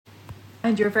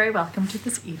And you're very welcome to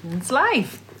this evening's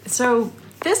live. So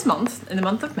this month, in the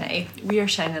month of May, we are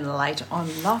shining a light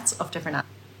on lots of different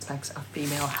aspects of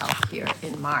female health here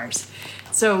in Mars.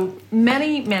 So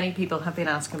many people have been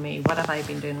asking me what have I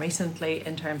been doing recently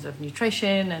in terms of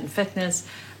nutrition and fitness,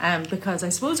 because I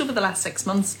suppose over the last 6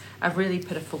 months I've really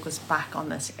put a focus back on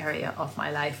this area of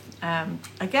my life.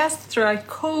 I guess throughout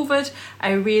COVID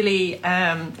I really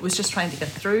was just trying to get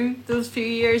through those few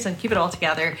years and keep it all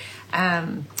together.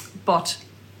 But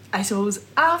I suppose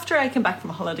after I came back from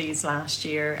holidays last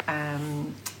year,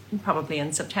 probably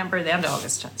in September, the end of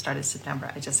August, started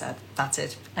September, I just said, that's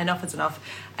it. Enough is enough.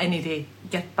 I need to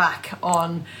get back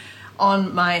on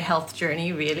my health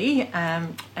journey, really.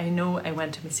 I know I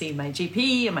went to see my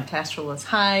GP and my cholesterol was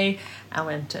high. I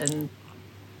went and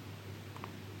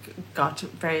got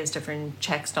various different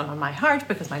checks done on my heart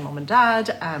because my mum and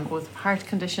dad both have heart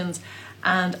conditions.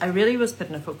 And I really was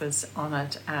putting a focus on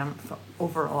it for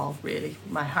overall, really,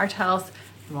 my heart health,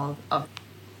 of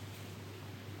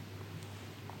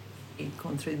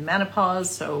going through the menopause,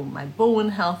 so my bone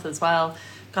health as well.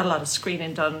 Got a lot of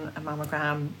screening done, a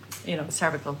mammogram,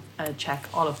 cervical check,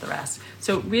 all of the rest.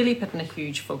 So really putting a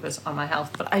huge focus on my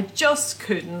health, but I just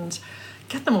couldn't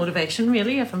get the motivation,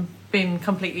 really, if I'm being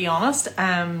completely honest,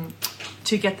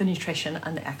 to get the nutrition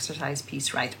and the exercise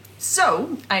piece right.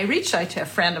 So I reached out to a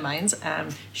friend of mine's.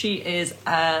 She is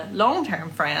a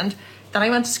long-term friend that I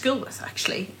went to school with,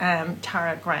 actually,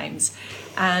 Tara Grimes.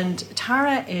 And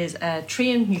Tara is a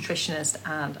trained nutritionist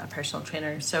and a personal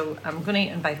trainer. So I'm going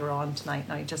to invite her on tonight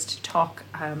now just to talk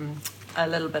a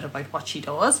little bit about what she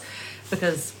does,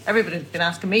 because everybody's been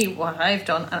asking me what I've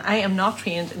done, and I am not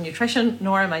trained in nutrition,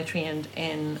 nor am I trained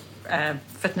in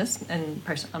fitness.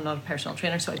 I'm not a personal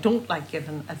trainer, so I don't like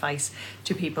giving advice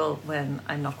to people when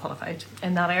I'm not qualified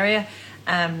in that area.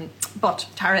 But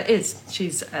Tara is.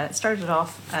 She's started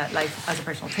off life as a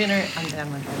personal trainer and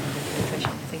then went on into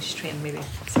nutrition. I think she's trained maybe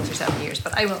 6 or 7 years,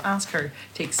 but I will ask her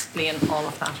to explain all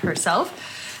of that herself.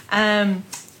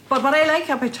 But what I like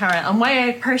about Tara and why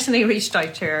I personally reached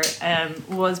out to her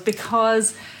was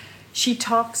because she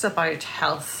talks about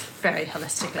health very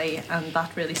holistically, and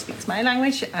that really speaks my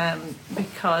language,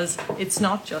 because it's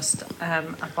not just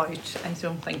about, I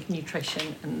don't think,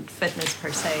 nutrition and fitness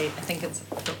per se. I think it's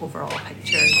the overall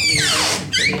picture,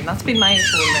 really, and that's been my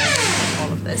whole learning in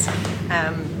all of this.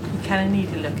 You kind of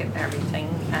need to look at everything,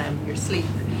 your sleep,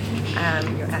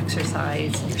 your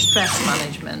exercise, your stress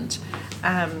management,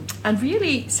 and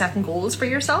really setting goals for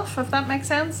yourself, if that makes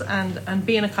sense, and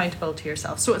being accountable to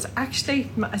yourself. So it's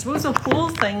actually, I suppose the whole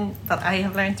thing that I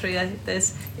have learned through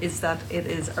this is that it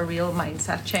is a real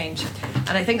mindset change.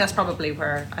 And I think that's probably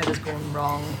where I was going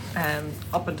wrong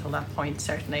up until that point.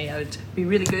 Certainly I would be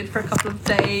really good for a couple of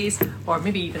days or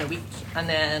maybe even a week, and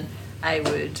then I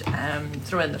would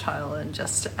throw in the towel and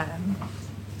just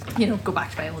go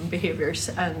back to my own behaviours,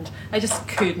 and I just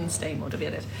couldn't stay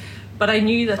motivated. But I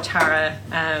knew that Tara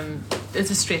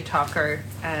is a straight talker.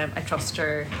 I trust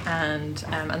her, and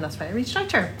that's why I reached out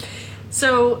to her.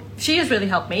 So she has really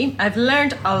helped me. I've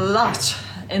learned a lot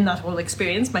in that whole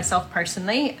experience, myself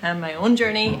personally, and my own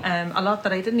journey. A lot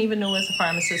that I didn't even know as a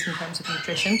pharmacist in terms of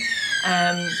nutrition.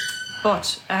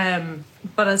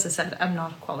 But as I said, I'm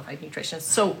not a qualified nutritionist.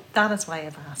 So that is why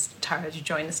I've asked Tara to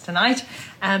join us tonight,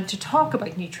 to talk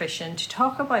about nutrition, to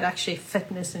talk about actually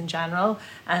fitness in general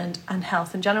and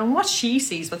health in general, and what she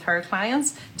sees with her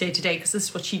clients day to day, because this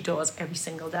is what she does every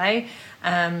single day.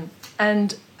 And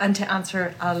to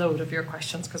answer a load of your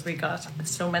questions, because we got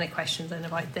so many questions in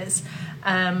about this.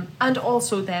 And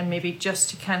also then maybe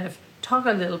just to kind of talk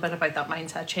a little bit about that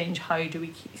mindset change. How do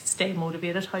we stay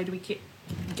motivated? How do we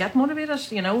get motivated?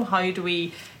 How do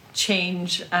we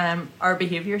change our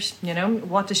behaviours?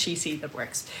 What does she see that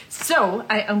works? So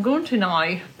I am going to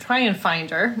now try and find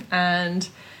her, and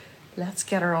let's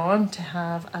get her on to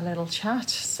have a little chat.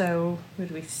 So who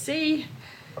do we see?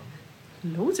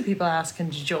 Loads of people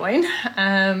asking to join,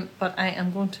 but I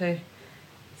am going to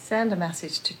send a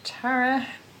message to Tara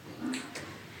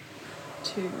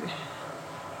to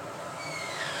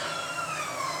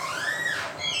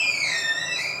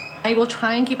I will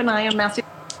try and keep an eye on messages.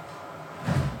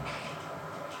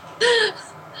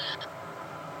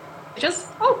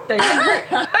 There you are.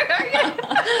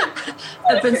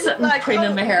 I've been sitting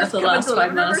cleaning my hair for the last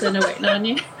 5 minutes and waiting on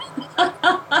you.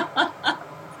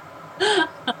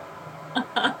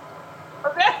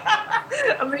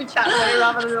 I'm really chatting away,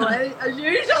 rabbit away, as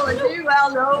usual, as you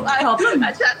well know. I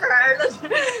chat for Ireland.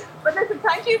 But listen,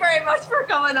 thank you very much for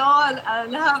coming on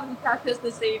and having chat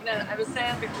this evening. I was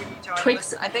saying before you joined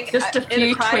tweaks, us, I think just a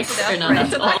few tweaks are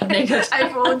not all needed. I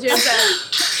phoned you and said,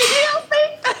 can you help me?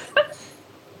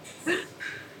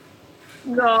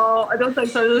 No, I don't think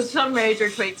so. There's some major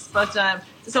tweaks, but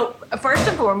so first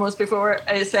and foremost, before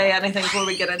I say anything, before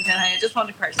we get into it, I just want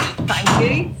to personally thank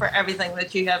you for everything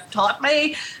that you have taught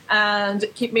me and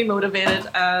keep me motivated,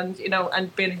 and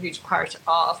and being a huge part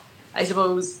of, I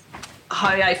suppose, how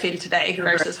I feel today You're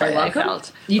versus how very I welcome.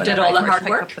 felt You did whenever all I the first hard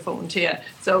picked up work. the phone to you.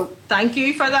 So thank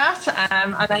you for that,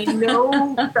 and I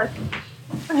know that.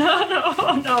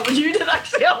 No, but you did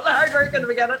actually all the hard work in the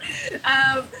beginning.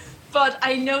 Um, but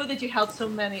I know that you help so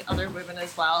many other women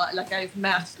as well. Like, I've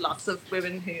met lots of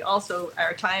women who also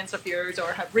are clients of yours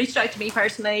or have reached out to me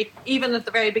personally, even at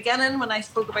the very beginning when I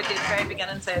spoke about you at the very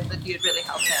beginning, saying that you'd really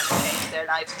helped them change their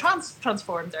lives,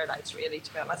 transform their lives, really,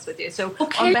 to be honest with you. So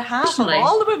on behalf of Occasionally,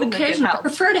 all the women that you've occasionally, I helped,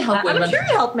 prefer to help and I'm women. sure you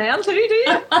help men too, do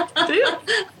you? Do you?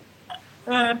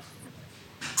 Uh,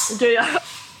 do you?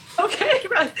 Okay,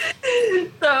 right.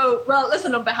 So, well,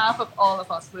 listen, on behalf of all of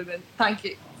us women, thank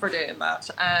you for doing that.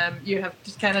 You have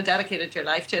just kind of dedicated your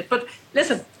life to it. But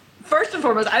listen, first and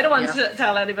foremost, I don't want to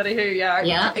tell anybody who you are.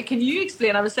 Yeah. Can you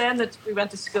explain? I was saying that we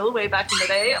went to school way back in the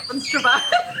day up in Strabane.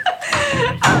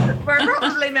 And we're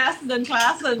probably messing in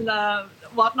class and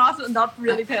whatnot and not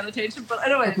really paying attention. But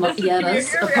anyway, listen, Yeah, here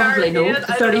that's we are probably no. again,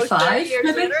 I don't know, 30 35, years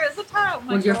maybe? later. Is it time? Oh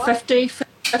my Well, you're God. 50,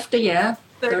 50, yeah.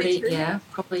 30, 32. yeah.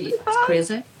 Probably, it's 35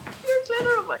 crazy. years later.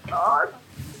 Oh my God.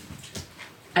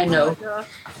 I Oh my know. God.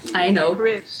 I know.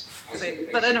 Great.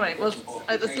 But anyway, well,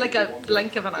 it's like a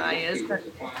blink of an eye, isn't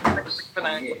it?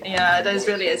 Yeah, it is,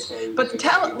 really is. But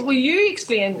will you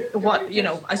explain what,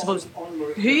 I suppose,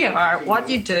 who you are, what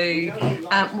you do,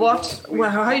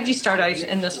 how did you start out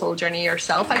in this whole journey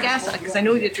yourself, I guess? Because I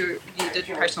know that you did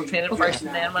personal training first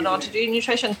and then went on to do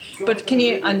nutrition. But can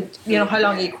you, and, how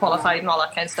long you qualified and all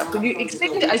that kind of stuff. Could you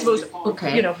explain, I suppose,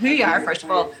 who you are, first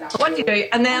of all, what you do,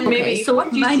 and then maybe so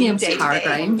what you my see name's day to Tara day,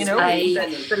 Grimes.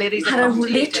 the ladies that Had a come to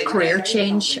you late day to career day.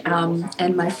 change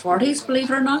in my 40s, believe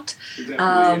it or not.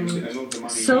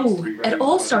 So it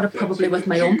all started probably with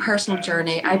my own personal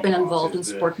journey. I've been involved in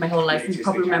sport my whole life, and you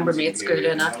probably remember me at school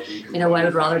doing it. I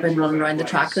would rather have been running around the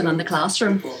track than in the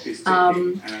classroom.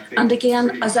 And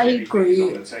again, as I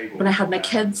grew, when I had my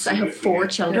kids, I have 4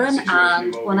 children,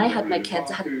 and when I had my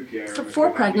kids, I had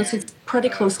 4 pregnancies pretty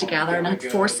close together, and I had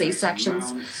 4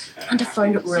 C-sections, and I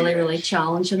found it really, really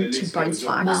challenging to bounce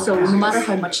back. So no matter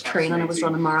how much training I was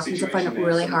running marathons, I found it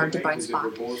really hard to bounce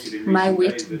back. My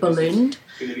weight ballooned,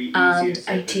 and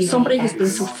somebody who's been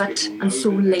so fit and so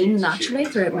lean naturally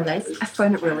throughout my life, I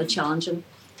found it really challenging.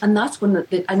 And that's when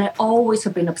and I always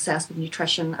have been obsessed with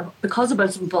nutrition. Because I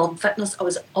was involved in fitness, I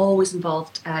was always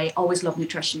involved. I always loved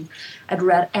nutrition. I'd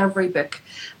read every book,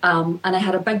 and I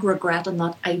had a big regret in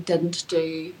that I didn't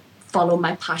follow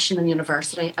my passion in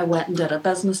university. I went and did a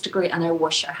business degree, and I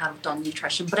wish I had done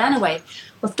nutrition. But anyway,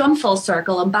 we've done full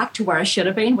circle. I'm back to where I should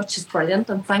have been, which is brilliant.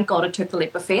 And thank God I took the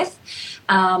leap of faith.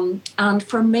 And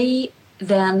for me,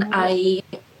 then I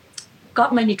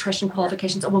got my nutrition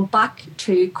qualifications. I went back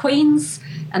to Queen's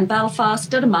in Belfast,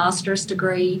 did a master's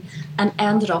degree, and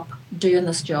ended up doing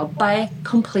this job by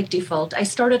complete default. I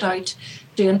started out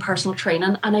doing personal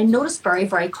training, and I noticed very,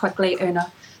 very quickly,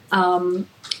 Una,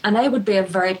 and I would be a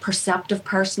very perceptive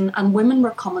person, and women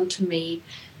were coming to me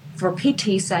for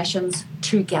PT sessions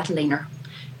to get leaner.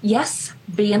 Yes,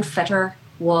 being fitter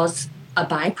was a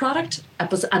byproduct,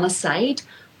 it was an aside,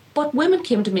 but women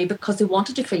came to me because they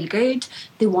wanted to feel good,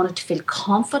 they wanted to feel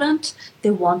confident,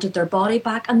 they wanted their body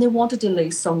back, and they wanted to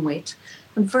lose some weight.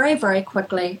 And very, very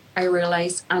quickly, I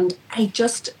realised, and I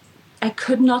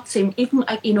could not seem, even,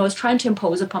 I was trying to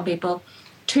impose upon people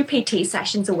 2 PT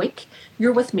sessions a week.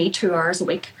 You're with me 2 hours a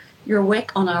week. You're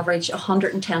awake on average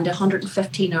 110 to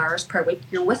 115 hours per week.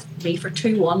 You're with me for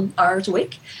 1 hours a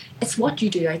week. It's what you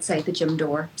do outside the gym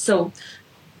door. So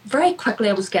very quickly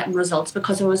I was getting results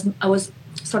because I was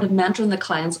sort of mentoring the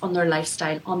clients on their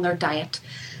lifestyle, on their diet.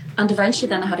 And eventually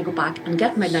then I had to go back and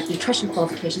get my nutrition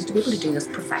qualifications to be able to do this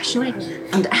professionally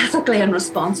and ethically and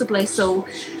responsibly. So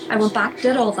I went back,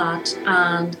 did all that,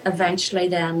 and eventually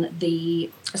then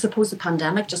I suppose the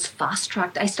pandemic just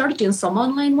fast-tracked. I started doing some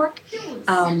online work,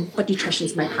 but nutrition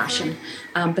is my passion,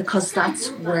 because that's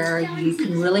where you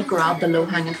can really grab the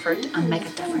low-hanging fruit and make a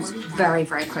difference very,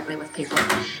 very quickly with people.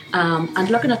 And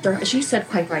looking at as you said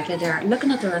quite rightly there,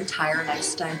 looking at their entire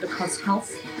lifestyle, because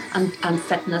health and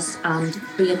fitness and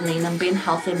being lean and being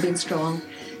healthy and being strong,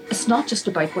 it's not just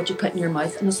about what you put in your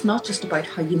mouth, and it's not just about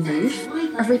how you move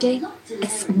every day.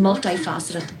 It's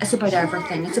multifaceted. It's about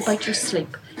everything. It's about your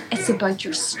sleep. It's about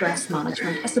your stress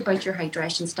management. It's about your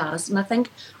hydration status. And I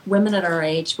think women at our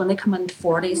age, when they come into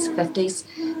 40s,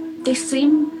 50s, they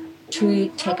seem to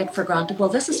take it for granted. Well,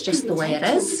 this is just the way it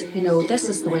is. This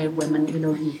is the way women,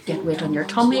 you get weight on your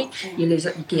tummy, you lose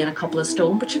it, you gain a couple of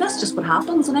stone, but that's just what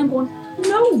happens. And I'm going,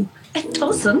 no, it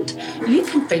doesn't. You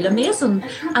can feel amazing,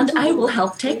 and I will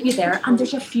help take you there. And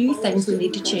there's a few things we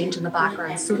need to change in the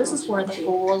background. So this is where the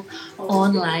whole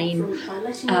online,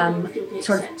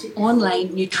 sort of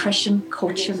online nutrition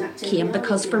coaching came,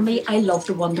 because for me, I love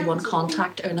the one-to-one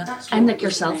contact. Una, I'm like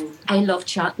yourself. I love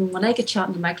chatting. When I get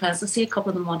chatting to my clients, I see a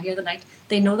couple of them on here tonight.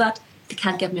 They know that. They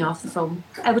can't get me off the phone.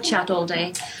 I would chat all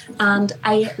day, and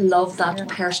I love that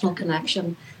personal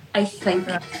connection. I think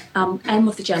I'm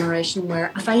of the generation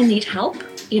where if I need help,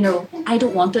 I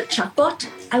don't want a chatbot.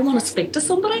 I want to speak to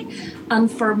somebody.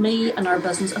 And for me and our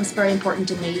business, it's very important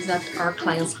to me that our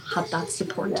clients had that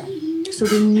support. So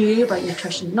they knew about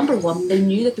nutrition. Number one, they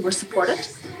knew that they were supported.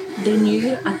 They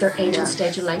knew at their age and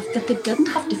stage of life that they didn't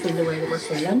have to feel the way they were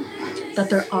feeling, that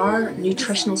there are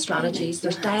nutritional strategies,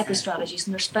 there's dietary strategies,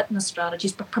 and there's fitness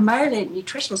strategies, but primarily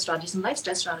nutritional strategies and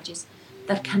lifestyle strategies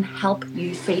that can help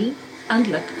you feel and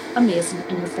look amazing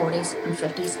in your 40s and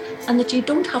 50s, and that you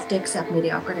don't have to accept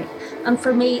mediocrity. And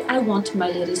for me, I want my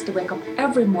ladies to wake up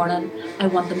every morning. I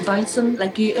want them bouncing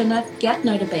like you, Una, getting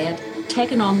out of bed,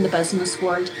 taking on the business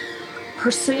world,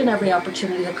 pursuing every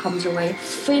opportunity that comes their way,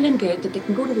 feeling good that they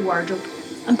can go to the wardrobe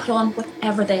and put on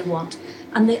whatever they want.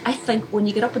 And I think when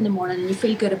you get up in the morning and you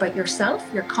feel good about yourself,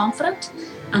 you're confident,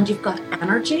 and you've got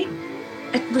energy,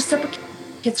 it reciprocates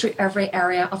through every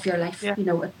area of your life.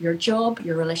 Your job,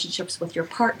 your relationships with your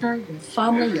partner, your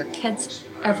family, your kids,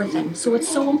 everything. So it's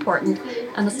so important,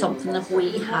 and it's something that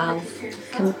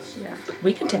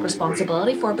we can take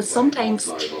responsibility for. But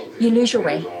sometimes you lose your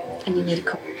way and you need a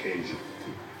coach.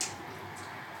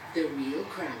 The real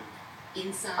crown.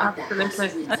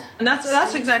 Absolutely. And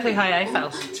that's exactly how I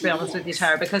felt, to be honest with you,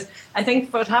 Tara, because I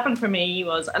think what happened for me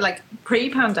was, like,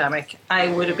 pre-pandemic, I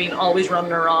would have been always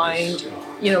running around,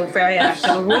 very active.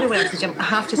 I would have went to the gym. I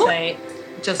have to say,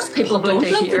 just people don't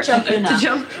love to jump in to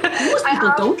jump. Most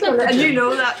people don't love to and jump. You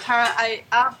know that, Tara. I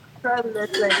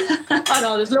absolutely. I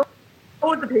know there's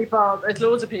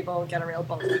loads of people get a real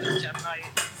buzz out of the gym now.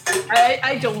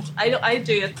 I don't. I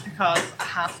do it because I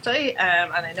have to,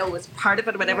 and I know it's part of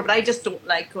it or whatever, but I just don't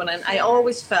like going in. I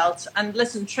always felt, and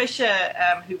listen,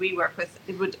 Tricia, who we work with,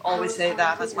 would always say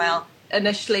that as well.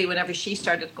 Initially, whenever she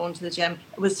started going to the gym,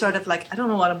 it was sort of like, I don't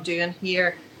know what I'm doing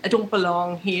here. I don't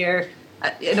belong here.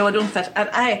 I don't fit. And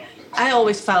I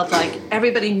always felt like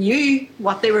everybody knew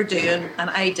what they were doing and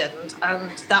I didn't,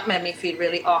 and that made me feel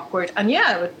really awkward. And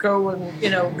I would go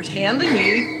and pretend I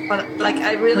knew, but like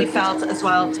I really felt as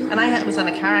well. And I was in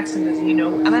a car accident, as you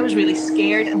know, and I was really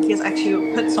scared in case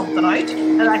actually put something out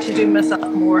and actually do myself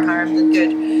more harm than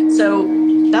good. So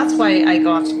that's why I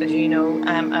got, as you know,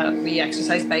 a wee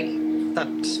exercise bike that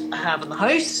I have in the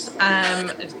house,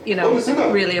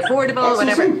 really affordable,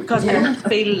 whatever, because I don't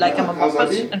feel like I'm a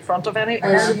muppet in front of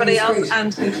everybody else.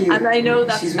 And I know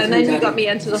that, and then you got me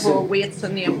into the whole weights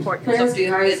and the importance of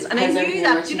doing weights. And I knew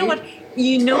that, you know what,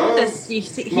 this,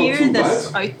 hear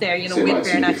this out there, weight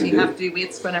bearing, actually you have to do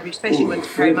weights whenever, especially when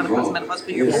perimenopause, menopause,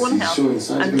 for your own health.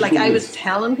 And like I was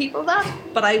telling people that,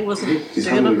 but I wasn't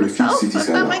doing it myself, if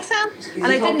that makes sense. And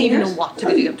I didn't even know what to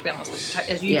be doing, to be honest with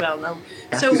you, as you well know.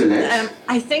 So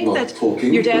I think that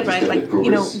you're dead right. Like,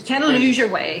 you kind of lose your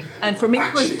way. And for me,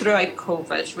 it was throughout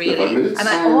COVID, really. And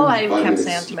all I kept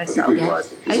saying to myself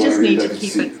was, I just need to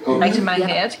keep it right in my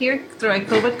head here throughout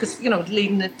COVID, because,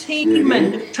 leading the team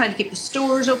and trying to keep the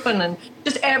stores open and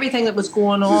just everything that was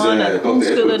going on and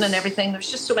homeschooling and everything.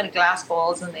 There's just so many glass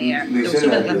balls in the air. There was so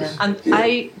many, and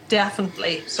I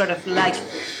definitely sort of like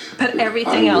put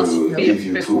everything else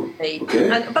before me.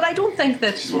 But I don't think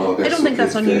that's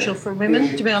unusual for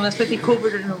women, to be honest with you,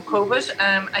 COVID or no COVID.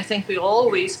 I think we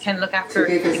always can look after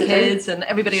the kids and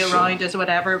everybody around us,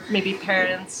 whatever, maybe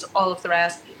parents, all of the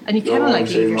rest. And you kind of like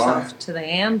leave yourself to the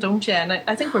end, don't you? And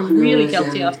I think we're really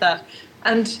guilty of that.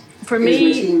 And for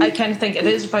me, I kind of think it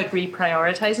is about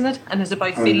reprioritizing it, and it's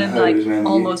about feeling like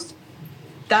almost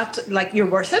that, like you're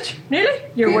worth it, really.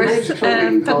 You're worth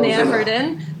putting the effort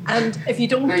in. And if you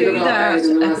don't do that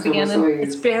at the beginning,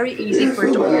 it's very easy for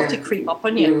it all to creep up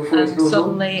on you. And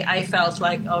suddenly I felt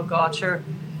like, oh God, sure,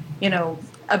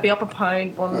 I'd be up a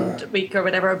pound one week or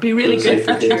whatever. It'd be really good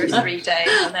for 2 or 3 days.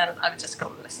 And then I would just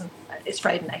go, listen, it's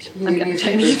Friday night. I'm getting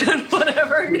Chinese food,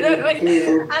 whatever. You know what I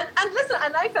mean? And listen,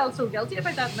 and I felt so guilty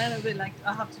about that. And then I'd be like,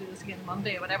 I'll have to do this again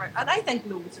Monday or whatever. And I think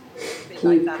loads of people feel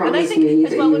like that. And I think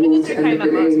as well, when we go through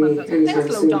perimenopause,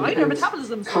 things slow down. Our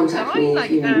metabolism slows down.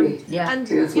 Like, and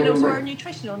so our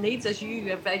nutritional needs, as you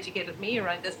have educated me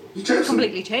around this,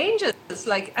 completely changes.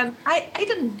 Like, and I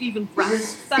didn't even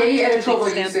grasp that to the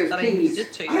extent that I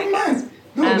needed to, I guess.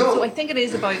 So I think it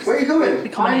is about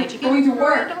becoming educated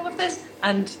around all of this.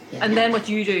 And then what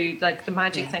you do, like the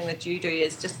magic thing that you do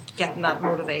is just getting that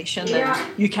motivation that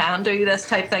you can do this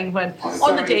type thing when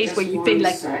on the days where you feel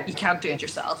like you can't do it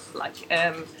yourself.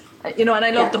 And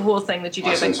I love the whole thing that you do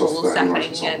about goal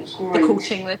setting and the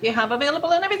coaching that you have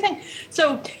available and everything.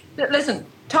 So listen,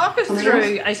 talk us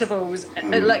through, I suppose,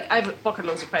 I've a bucket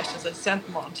loads of questions. I sent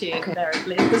them on to you there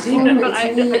late this evening, but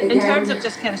in terms of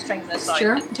just kind of stringing this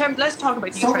out, let's talk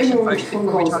about nutrition first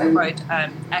before we talk about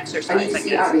exercise, I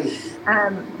guess.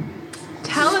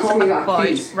 Tell us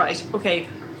about, right, okay,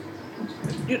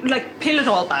 peel it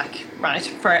all back, right,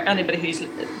 for anybody who's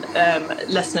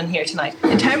listening here tonight.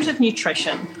 In terms of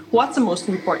nutrition, what's the most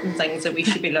important things that we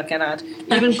should be looking at?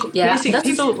 Even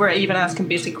people were even asking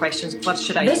basic questions. What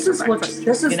should I eat for breakfast?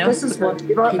 This is what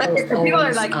people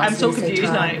are like, I'm so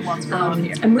confused now. What's going on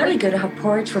here? I'm really good. I have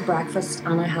porridge for breakfast,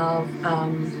 and I have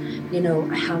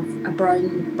I have a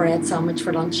brown bread sandwich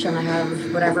for lunch, and I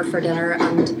have whatever for dinner.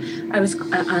 And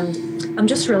I'm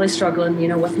just really struggling,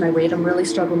 with my weight. I'm really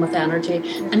struggling with energy.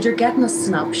 And you're getting a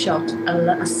snapshot,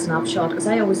 as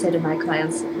I always say to my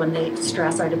clients when they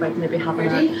stress out about maybe having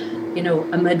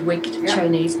a midweek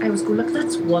Chinese. I always go, look,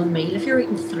 that's one meal. If you're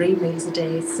eating 3 meals a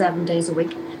day, 7 days a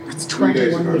week, that's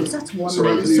 21 meals. That's one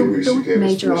meal. So don't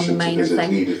major on the minor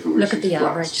thing. Look at the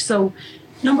average. So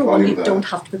number one, you don't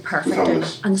have to be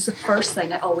perfect. And it's the first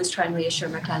thing I always try and reassure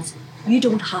my clients. You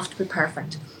don't have to be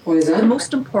perfect. The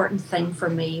most important thing for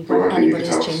me when anybody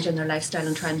is changing their lifestyle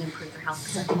and trying to improve their health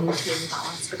is that they maintain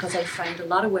balance, because I find a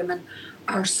lot of women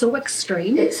are so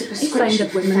extreme. I find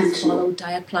that women follow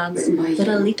diet plans that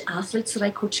elite athletes that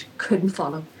I coach couldn't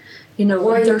follow.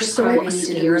 They're so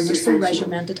austere and they're so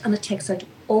regimented, and it takes out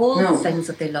all the things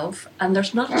that they love, and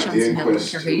there's not a chance in hell, I don't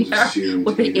care who you are,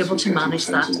 would be able to manage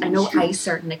that. I know I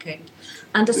certainly could.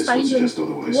 And it's finding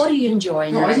what do you enjoy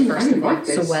in your life first of all.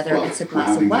 So whether it's a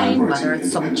glass of wine, whether it's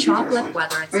some chocolate,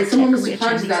 whether it's a takeaway,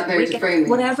 Chinese,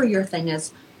 whatever your thing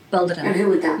is, build it in. And who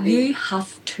would that be? You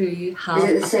have to have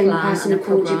a plan and a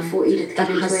program that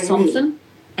has something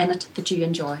in it that you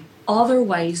enjoy.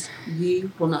 Otherwise,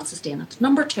 you will not sustain it.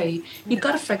 Number two, you've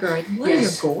got to figure out what are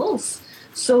your goals.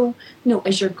 So,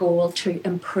 is your goal to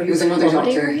improve the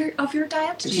quality of your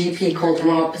diet? A GP called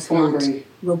Rob Thornbury.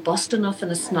 Robust enough,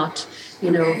 and it's not,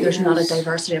 there's not a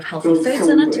diversity of healthy foods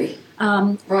in it.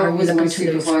 Are you looking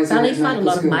to lose belly fat? A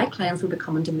lot of my clients will be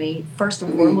coming to me first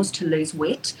and foremost to lose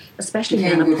weight, especially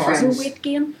menopausal weight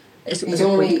gain. Is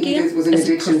it weight gain? Is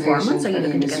it performance? Are you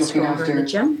looking to get stronger in the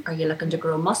gym? Are you looking to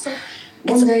grow muscle?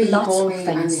 It's lots of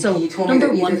things. So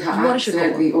number one, what is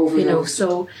your goal?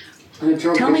 So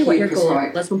tell me what your goal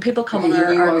is. When people come on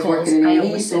our calls, I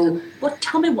always say to them,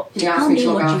 tell me what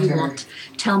you want.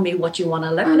 Tell me what you want to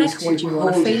look like, what you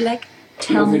want to feel like.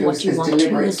 Tell me what you want to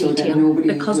the detail,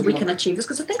 because we can achieve this.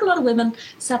 Because I think a lot of women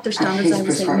set their standards, I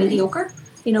would say, mediocre.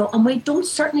 And we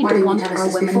certainly don't want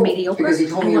our women mediocre. I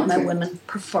want my women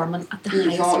performing at the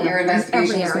highest level in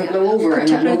every area,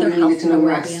 particularly their health and their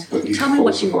well-being. Tell me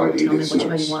what you want. Tell me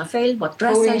how you want to feel, what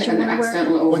dress size you want to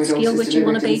wear, what scale weight you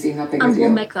want to be, and we'll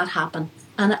make that happen.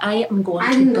 And I am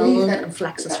going to build and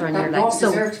flex this around your life.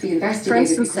 So, for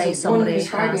instance, say somebody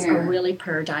has a really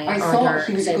poor diet, or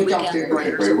their weekend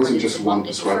warriors, it wasn't just one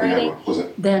prescribing error, was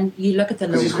it? Then you look at the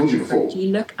low-hanging fruit. You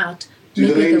look at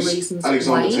maybe the reasons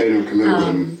why,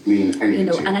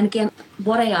 and again,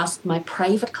 what I ask my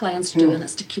private clients to do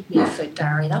is to keep me a food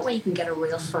diary. That way you can get a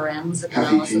real forensic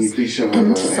analysis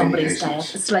into somebody's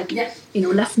diet. It's like,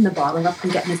 lifting the bottle up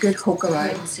and getting a good poke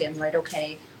around and saying, right,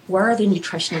 okay, where are the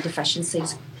nutritional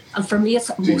deficiencies? And for me,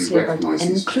 it's mostly about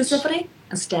inclusivity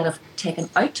instead of taking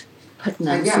out, putting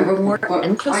in. So more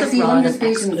inclusive rather than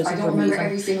exclusive,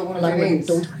 removing. A lot of women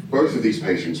don't. Both of these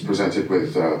patients presented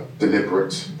with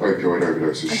deliberate opioid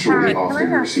overdoses shortly after they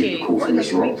received a call from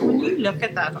Mr. Rob Thornbury. When you look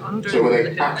at that under so were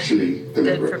they actually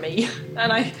deliberate? For me,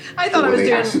 and I thought I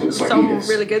was doing some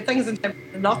really good things in terms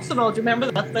of nuts and all. Do you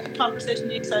remember that the conversation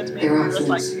you said to me? It was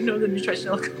like, the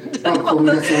nutritional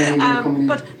content.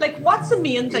 But what's the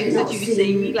main things that you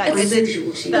see? Like, is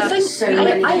it that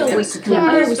I always say to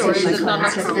my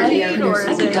clients,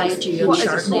 I could diet you on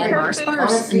Chardonnay and Mars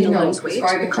bars and you'll lose weight,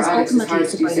 because ultimately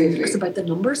it's about the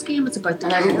numbers game, it's about the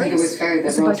calories,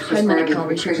 it's about how many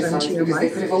calories you put into your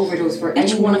mouth.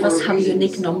 Each one of us have a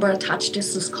unique number attached to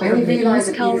us, it's called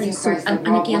maintenance calories. So, and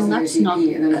again,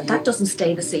 that doesn't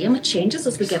stay the same, it changes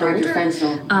as we get older.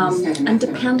 And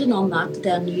depending on that,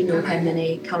 then you know how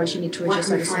many calories you need to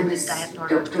reduce out of somebody's diet in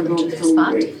order for them to lose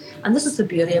fat.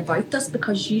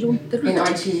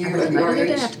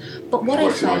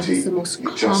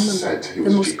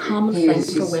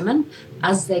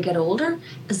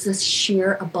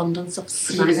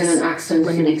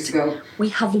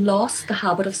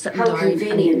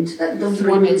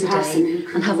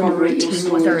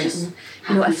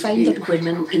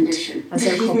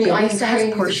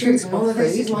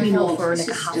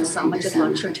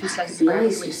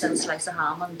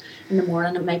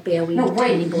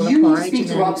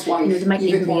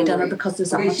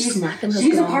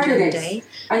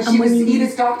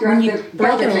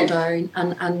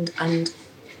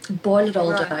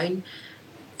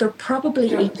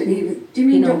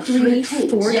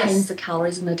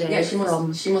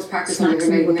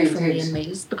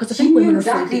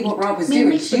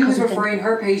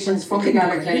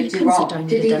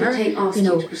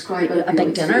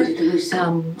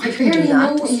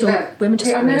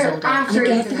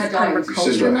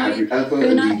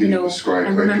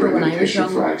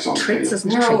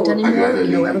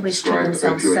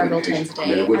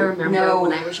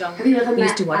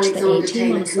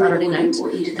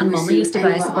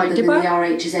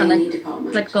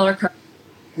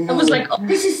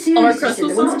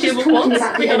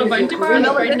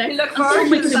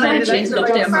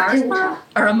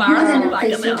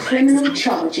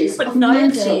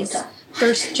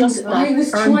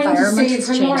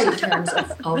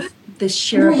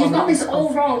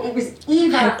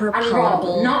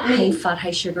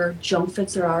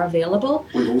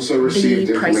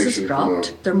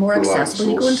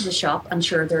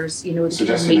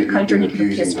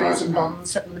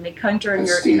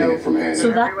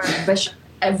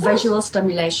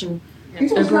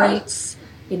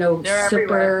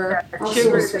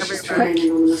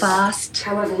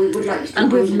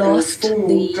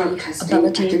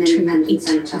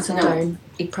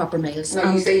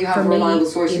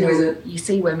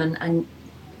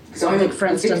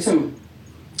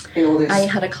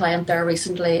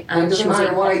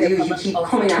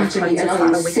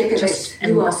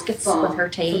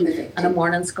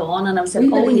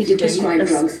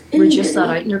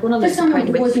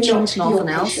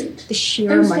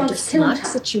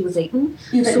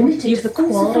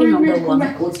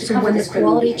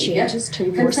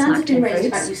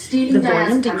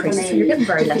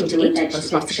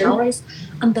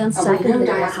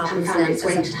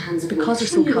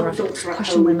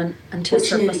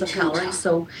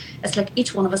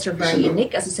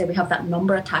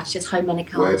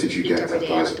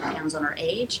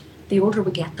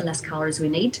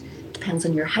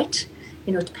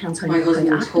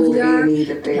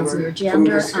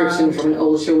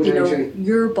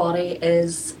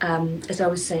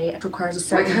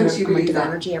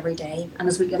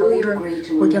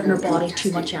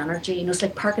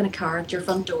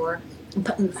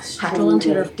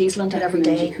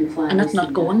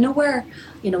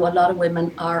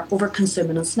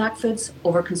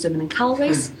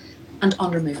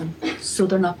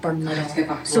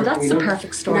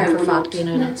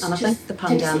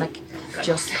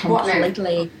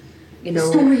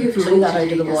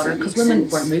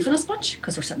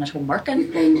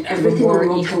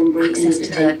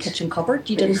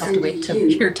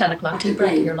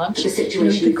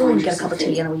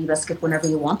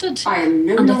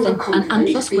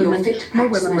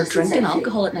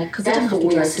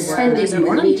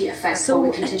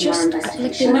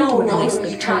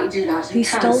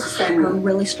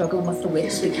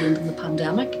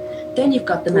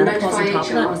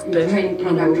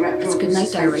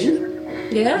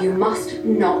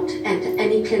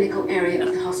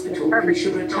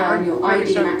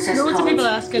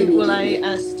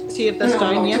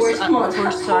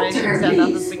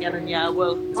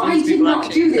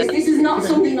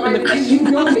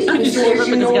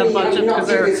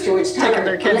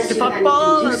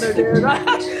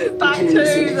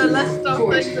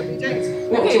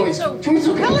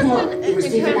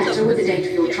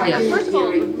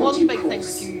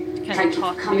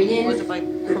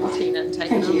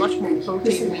 intake and how much more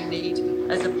protein we need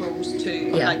as opposed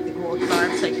to like the whole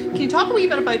carb thing. Can you talk a wee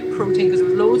bit about protein? Because there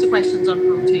was loads of questions on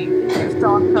protein. Your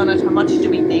thoughts on it? How much do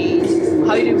we need?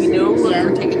 How do we know if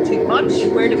we're taking too much?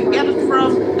 Where do we get it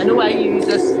from? I know I use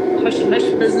this hush and hush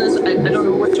business. I don't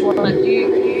know which one that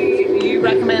you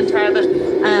recommend, Tara, but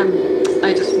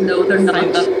I just know they're not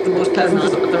find that the most pleasant,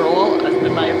 but they're all,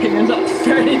 in my opinion, not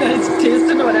very nice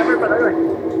tasting or whatever. But anyway,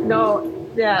 no.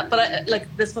 Yeah, but I like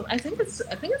this one. I think it's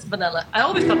vanilla. I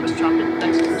always thought it was chocolate. But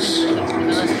I think it's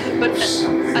vanilla.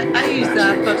 But I use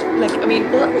that. But like, I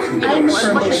mean, Well, I'm a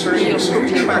firm what's your believer opinion in on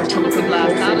protein your bars? protein Obviously, from we'll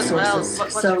whole ask that food as well. sources.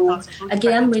 What's your So thoughts on protein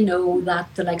again, bars? we know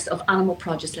that the likes of animal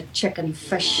produce like chicken,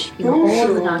 fish, all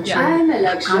the Bonjour, natural I'm a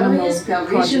animal luxurious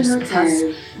Parisian produce has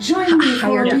hotel. Join me a for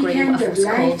higher a degree of weekend of what's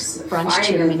called life's branched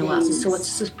chain vital amino acids. So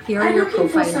it's things. a I'm superior looking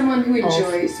for profile someone who of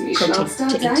enjoys protein Michelin-star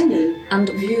to eat. dining. And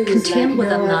Views contained like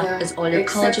within no that other. is all your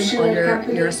collagen, all Exceptional your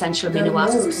company, essential the amino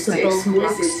acids, most the building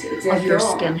blocks exquisite of your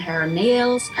decor. skin, hair, and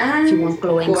nails. If you And want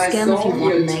glowing skin, if you croissant,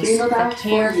 want you'll nice dream thick about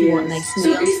hair, for if you want years. nice So be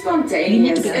nails, you need to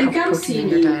spontaneous get and have come protein see in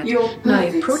your me, diet. your Now,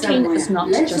 perfect protein is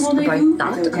someone. not Let's just about rendezvous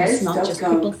that, at and it's not just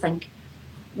people hotels.com. think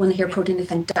when they hear protein, they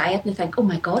think diet, and they think, oh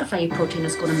my God, if I eat protein,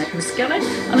 it's going to make me skinny and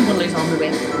I'm going to lose all my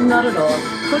weight. Not at all.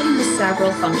 Protein has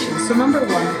several functions. So number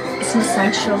one, it's an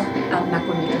essential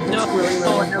macronutrient. No, It's really,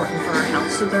 oh really no. important for our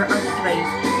health. So there are three.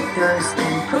 There's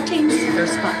proteins,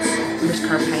 there's fats, and there's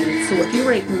carbohydrates. So if you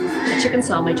were eating a chicken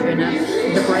sandwich, Una,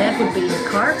 the bread would be your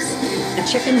carbs, the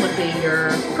chicken would be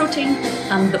your protein,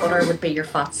 and the butter would be your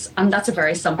fats. And that's a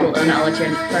very simple analogy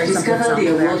and very simple Discover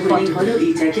the example there. award-winning But Holo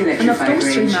E-Tech and of electrified those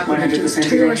three range, macronutrients, 100%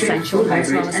 two are electric, essential, full one's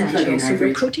hybrid, not and essential. plug-in So your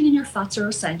hybrid. protein and your fats are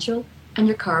essential, and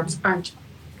your carbs aren't.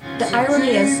 The irony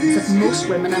is that most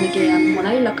women, and again, when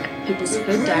I look at people's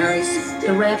food diaries,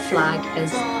 the red flag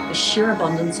is the sheer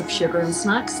abundance of sugar and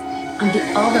snacks, and the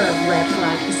other red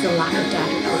flag is the lack of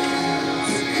dietary protein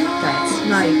in those diets.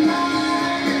 Now,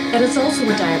 it is also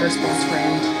a dieter's best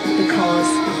friend because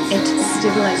it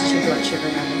stabilizes your blood sugar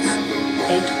levels.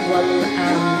 It will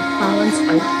balance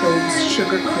out those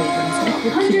sugar cravings. It will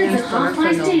keep Hundreds you of fuller for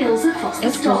half-price deals longer. across the It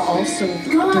will store. also,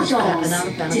 there's an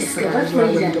added benefit for Discover that as well,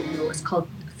 women freedom. don't know. It's called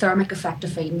thermic effect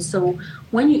of feeding. So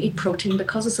when you eat protein,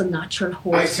 because it's a natural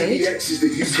whole food,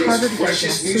 it's harder to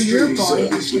digest. So your body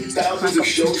actually has to crank up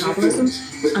its metabolism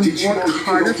and work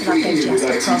harder for that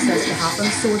digestive process to happen,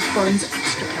 so it burns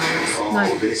extra calories. Now,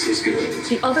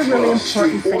 the other really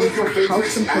important thing for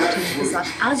health and protein is that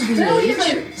as we age,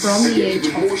 from the age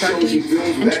of 30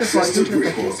 into the 40s, into the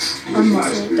 50s, our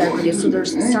muscle degrades. So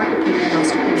there's sarcopenia and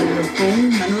osteopenia, your bone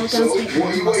mineral density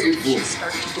and your muscle tissue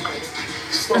start to degrade.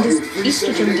 And as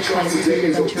estrogen declines as we move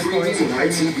into our 40s and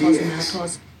perimenopause and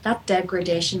menopause, that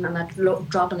degradation and that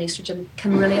drop in estrogen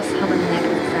can really have a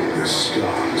negative effect on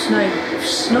our muscle.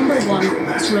 Now, number one,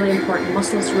 it's really important.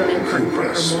 Muscle is really important for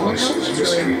hormonal health. It's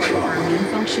really important for our immune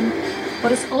function.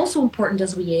 But it's also important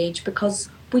as we age because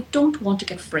we don't want to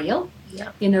get frail.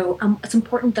 Yeah. It's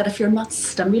important that if you're not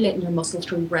stimulating your muscle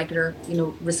through regular,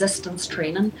 resistance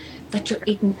training, that you're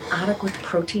eating adequate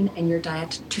protein in your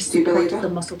diet to support the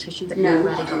muscle tissue that you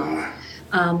already have.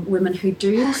 Women who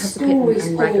do participate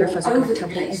in regular physical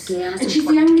activity, again, it's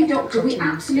important to get that protein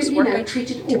in workout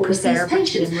to preserve it,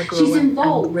 to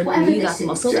regrow and renew that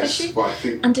muscle tissue.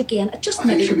 And again, it just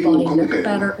makes your body look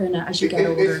better, Una, as you get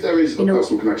older.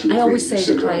 I always say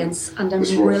to clients, and I'm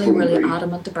really, really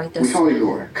adamant about this,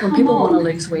 when people want to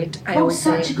lose weight, I always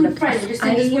say, look, if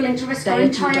I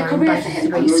diet you down by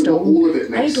 3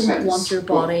 stone, I don't want your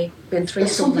body being 3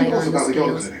 stone lighter on the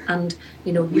scales and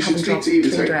you haven't dropped 3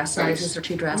 dress sizes or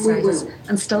 2 dress sizes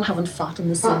and still having fat in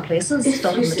the same places,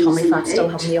 still having the tummy fat, still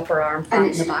having the upper arm fat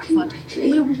and the back fat.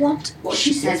 We want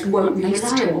shape, we want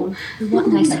nice tone, we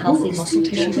want nice healthy muscle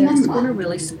tissue that's going to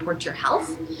really support your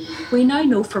health. We now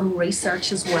know from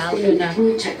research as well, Una,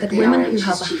 that women who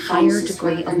have a higher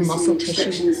degree of muscle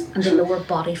tissue and a lower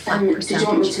body fat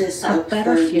percentage have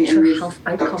better future health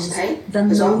outcomes than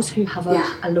those who have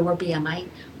a lower BMI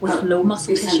with low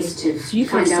muscle tissue. So you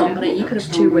could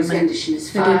have 2 women,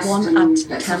 maybe one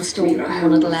at 10 stone and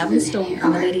one at 11 stone,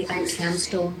 and the lady at 10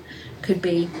 stone could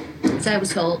be, as I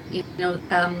was told,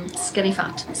 skinny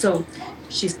fat. So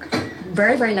she's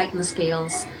very, very light in the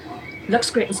scales, looks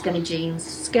great in skinny jeans,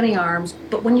 skinny arms,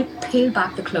 but when you peel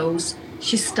back the clothes,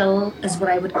 she still is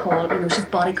what I would call, she's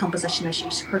body composition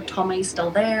issues. Her tummy's still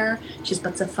there, she's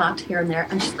bits of fat here and there,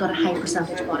 and she's got a high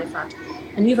percentage body fat.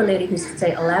 And you have a lady who's,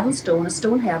 say, 11 stone, a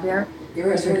stone heavier,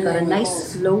 who's got a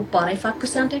nice low body fat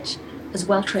percentage, is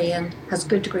well trained, has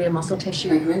good degree of muscle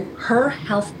tissue. Her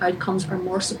health outcomes are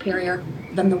more superior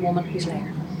than the woman who's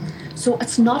lighter. So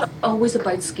it's not always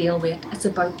about scale weight, it's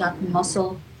about that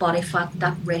muscle, body fat,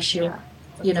 that ratio.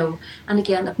 And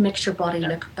again, it makes your body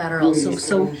look better also.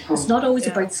 So it's not always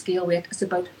about scale weight, it's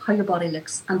about how your body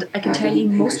looks. And I can tell you,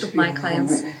 most of my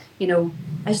clients,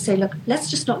 I say, look, let's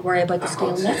just not worry about the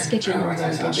scale. Let's get you in a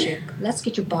really good shape. Let's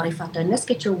get your body fat down. Let's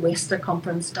get your waist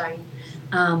circumference down.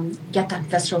 Get that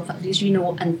visceral fat,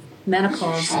 and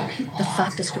menopause, the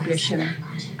fat distribution,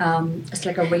 it's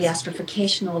like a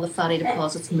re-esterification. All the fatty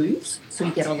deposits moves. So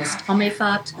you get all this tummy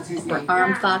fat, upper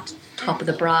arm fat, top of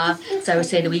the bra. So I would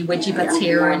say the wee wedgie bits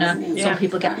here, and some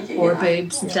people get 4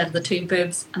 boobs instead of the 2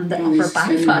 boobs, and the upper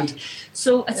back fat.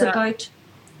 So it's about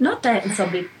not dieting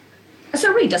somebody, it's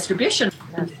a redistribution.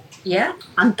 Yeah,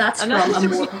 and that's And from that's a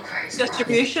more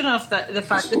distribution of the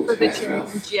fact that for the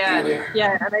change.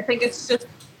 Yeah, and I think it's just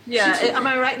am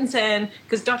I right in saying,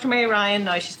 because Dr. Mary Ryan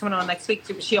now, she's coming on next week,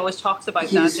 she always talks about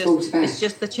that, it's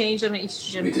just the change in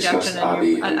estrogen projection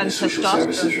and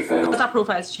testosterone, but that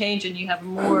profile is changing. You have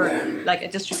more like a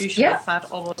distribution of fat,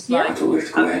 almost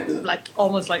like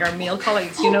almost like our male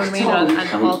colleagues, you know what I mean,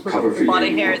 and also the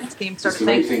body hair, the same sort of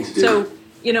thing. So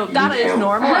that is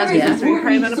normal as we go through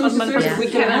perimenopause, menopause. We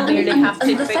kind of nearly have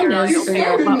to figure out,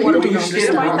 what do we do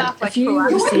about that? If you were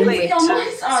the same weight,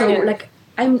 so like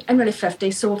I'm really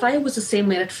 50, so if I was the same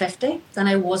weight at 50 than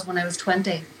I was when I was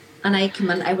 20, and I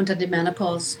went into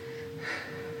menopause,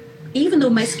 even though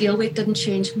my scale weight didn't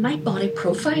change, my body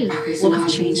profile will have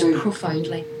changed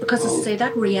profoundly, because as I say,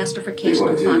 that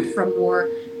re-esterification of fat from more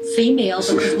female,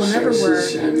 because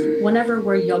whenever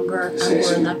we're younger and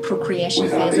we're in that procreation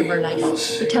phase of our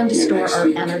life, we tend to store our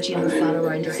energy and the fat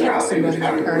around our hips and around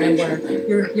that area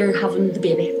where you're having the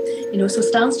baby. So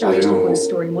stand still, you're going to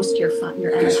store most of your fat and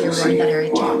your energy around that area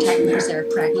to protect and preserve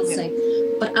pregnancy.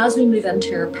 But as we move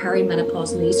into our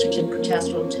perimenopause and the estrogen,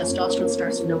 progesterone, testosterone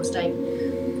starts to nosedive,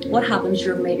 what happens?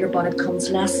 Your body becomes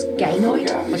less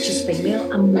gynoid, which is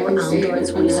female, and more android.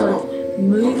 So you sort of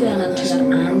move into that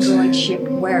android shape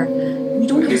where you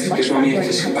don't have as much fat around your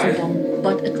hips and bum,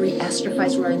 but it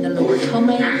re-esterifies around the lower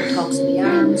tummy, the tops of the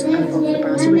arms, and above the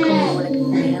bra. So we become more like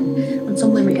men. And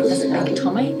some women get this big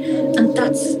tummy, and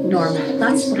that's normal.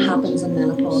 That's what happens in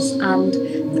menopause.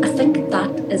 And I think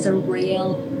that is a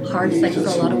real hard thing for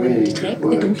a lot of women to take.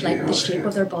 They don't like the shape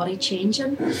of their body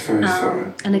changing.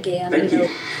 And again,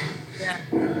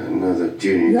 Another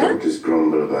junior doctor's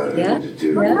grumble about it.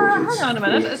 Hang on a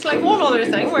minute. It's like one other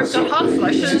thing. We've got hot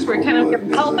flushes. We're kind of getting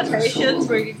palpitations.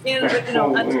 We're and there's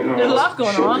a lot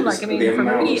going on. Like, I mean, for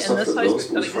me in this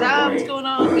house, we've got exams going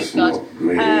on. We've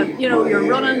got, you're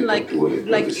running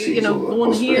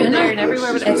going here and there and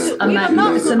everywhere. But we have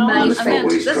lots going on. And then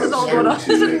this is all going on. This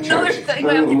is another thing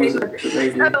we have to deal with.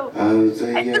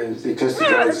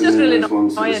 It's just really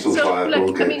annoying. So,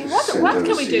 look, I mean, what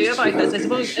can we do about this? I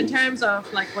suppose in terms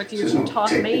of like what you've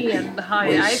taught me and how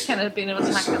I've kind of been able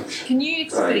to tackle it. Can you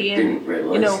explain,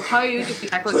 how do we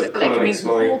tackle it? Like, I mean, the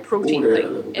whole protein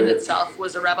thing in itself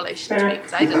was a revelation to me,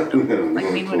 because I didn't know. Like,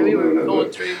 I mean, when we were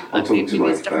going through, like, maybe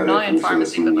it's different now in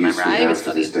pharmacy, but whenever I was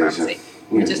studying pharmacy,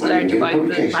 we just learned about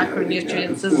the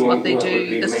macronutrients. This is what they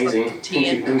do, this is what they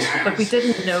contain. But we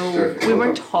didn't know, we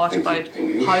weren't taught about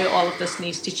how all of this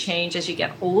needs to change as you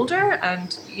get older,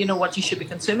 and what you should be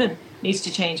consuming needs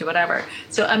to change or whatever.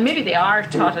 So, and maybe they are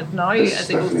taught it now as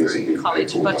they go through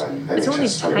college, but it's only a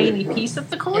tiny piece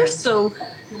of the course. So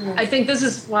I think this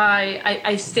is why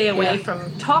I stay away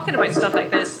from talking about stuff like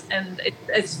this. And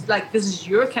it's like, this is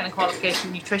your kind of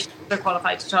qualification, nutritionists are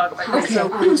qualified to talk about this.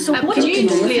 So what can do you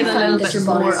explain a little bit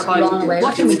more about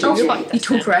what can we do about this?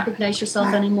 You don't recognise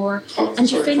yourself anymore,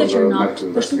 and you feel that you're not,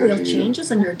 there's no real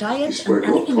changes in your diet and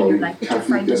anything in your life, but you're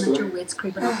finding that your weight's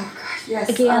creeping up.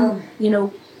 Again,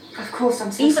 of course,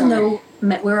 I'm so even sorry.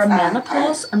 though we're in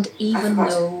menopause, and even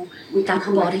though that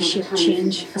body shape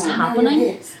change is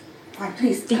happening,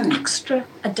 the extra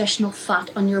additional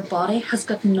fat on your body has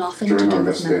got nothing to do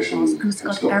with menopause, and it's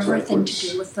got everything to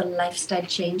do with the lifestyle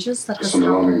changes that has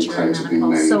happened during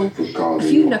menopause. So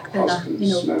if you look at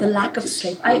the lack of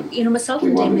sleep, myself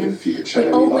and Damien, we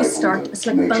always start, it's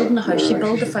like building a house, you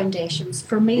build the foundations.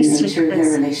 For me, sleep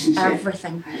is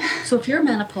everything. So if you're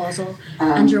menopausal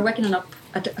and you're waking up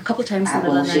a couple of times in the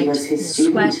middle of the night,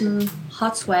 sweating,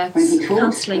 hot sweats,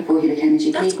 can't sleep,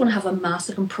 that's going to have a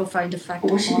massive and profound effect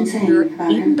on your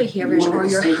eating behaviours or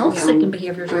your health-seeking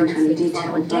behaviours or your food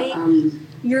following day.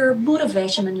 Your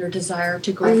motivation and your desire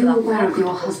to go for that walk or to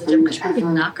go to the gym, because you're being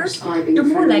knackered, you're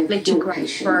more likely to go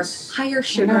for higher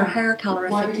sugar, higher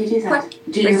calorific, quick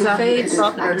foods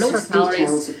that are lower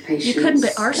calories. You couldn't be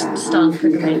arsed stand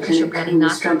cooking meal because you're bloody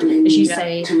knackered. As you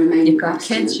say, you've got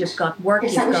kids, you've got work,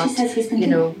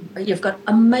 you've got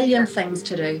a million things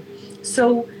to do.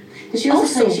 So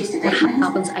also what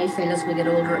happens, I feel, as we get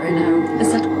older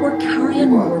is that we're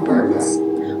carrying more burdens.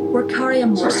 We're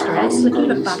carrying more stress. Like, you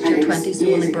look back to your 20s,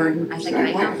 the only burden I think I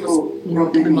have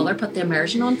was, did my mother put the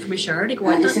immersion on for me sure to go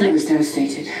out that Lucinda night? was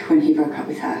devastated when he broke up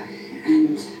with her,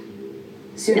 and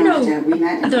Soon after we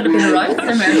met. I thought it'd been around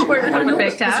somewhere. We're on a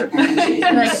big tab.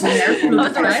 Like my hair flew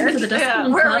around for the disco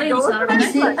and party on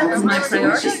Saturday night. That was my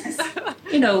priority.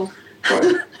 You know.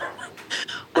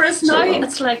 Whereas now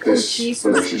it's like, oh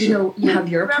Jesus, you know, you have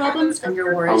your problems and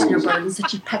your worries and your burdens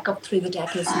that you pick up through the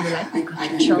decades in your life. You've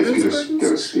got your children's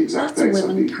burdens. Lots of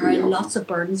women carry lots of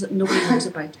burdens that nobody knows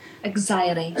about.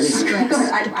 Anxiety,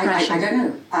 stress, depression. I don't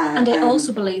know. And I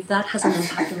also believe that has an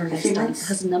impact on our lifestyle. It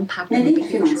has an impact on the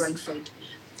behaviour around food.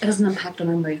 It has an impact on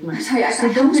our movement. So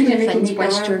those are the things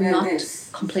whilst you're not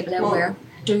completely aware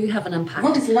do have an impact.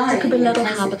 There could be little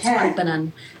habits creeping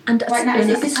in. And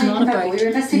it's not about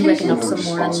you waking up some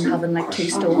morning and having like 2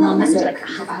 stone on. This is like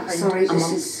a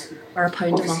month or a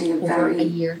pound a month over a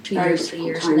year, 2 years, 3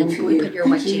 years, and then you go and put your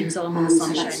white jeans on when the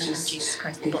sun's shining and Jesus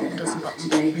Christ, the button doesn't button,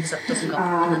 the zip doesn't go,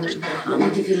 and then there's no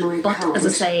hand. But as I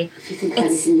say,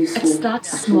 it's that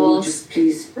small.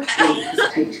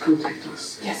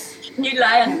 Yes. You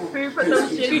lying. Who put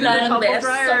those jeans in the best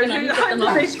sucking in, put them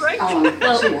up.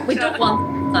 Well, we don't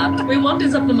want that. We want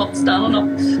is up them up,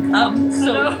 standing up.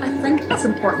 So I think it's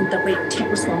important that we take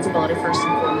responsibility first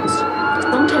and foremost.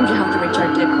 Sometimes you have to reach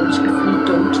out to a coach if you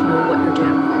don't know what you're doing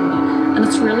wrong. And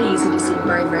it's really easy to see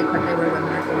very, very quickly where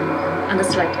women are going wrong. And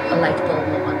it's like a light bulb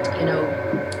moment, you know.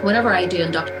 Whenever I do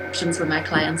inductions with my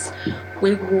clients,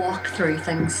 we walk through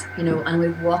things, you know, and we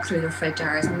walk through their food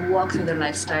diaries and we walk through their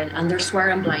lifestyle, and they're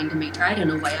swearing blind to me. I don't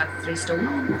know why I have 3 stone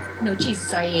on. You know,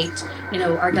 Jesus, I eat, you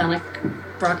know, organic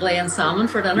broccoli and salmon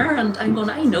for dinner, and I'm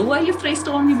going, I know why you have 3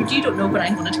 stone, but you don't know what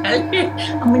I'm going to tell you.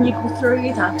 And when you go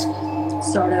through that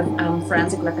sort of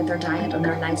forensic look at their diet and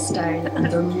their lifestyle and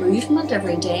their movement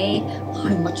every day,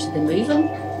 how much they're moving,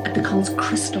 it becomes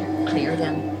crystal clear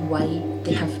then why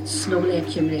they have slowly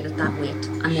accumulated that weight,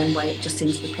 and then why it just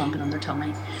seems to be plonking on their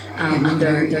tummy, and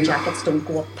their jackets don't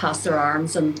go up past their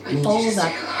arms, and all of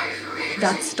that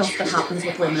stuff that happens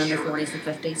with women in their 40s and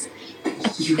 50s.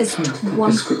 It is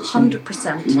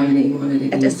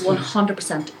 100%. It is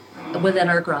 100% within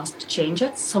our grasp to change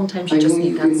it. Sometimes you just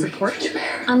need that support.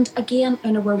 And again,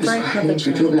 you know, we're very privileged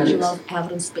and there's a lot of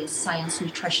evidence-based science,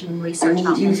 nutrition and research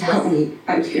happening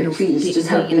with, you know,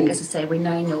 like as I say, we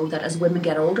now know that as women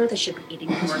get older, they should be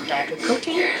eating more dietary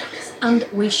protein and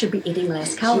we should be eating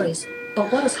less calories. But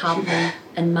what is happening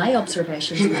in my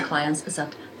observations with clients is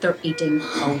that they're eating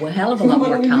a hell of a lot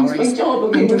more calories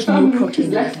and there's no protein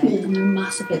in their diet and they're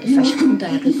massively deficient in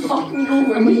dietary protein.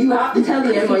 And when you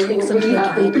tweaks into their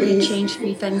diet and you change a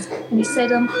few things and you say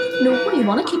to them, you know, what do you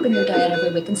want to keep in your diet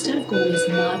every week instead of going these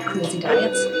mad crazy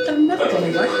diets? They're never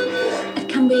going to work. It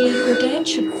can be your diet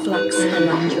should flex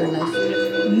around your life.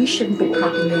 You shouldn't be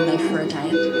prepping your life for a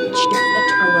diet. It should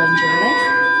fit around your life.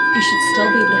 You should still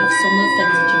be able to have some of the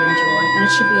things that you enjoy, and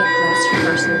it should be a dress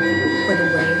rehearsal for the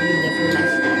way you live your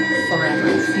life forever.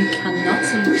 You cannot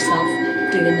see yourself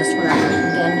doing this forever,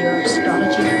 and then your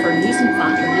strategy for losing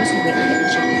fat or losing weight and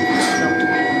getting shape is not.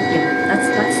 You know,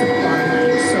 that's the bottom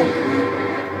line. So,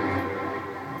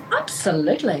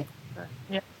 absolutely.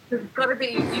 Yeah, you gotta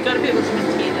be able to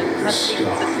maintain it. That's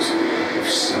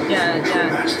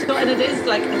yeah. So, and it is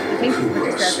like I think what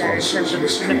you said there in terms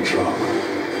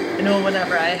of. You know,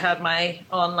 whenever I had my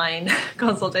online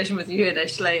consultation with you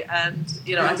initially, and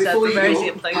you know, I said the very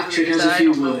same thing. I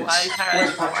don't know why,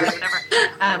 Tara, or whatever.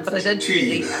 But I did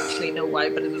really actually know why,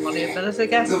 but I didn't want to admit it, I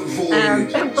guess. But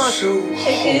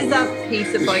it is that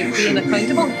piece about being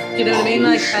accountable. Do you know what I mean?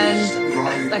 Like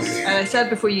I said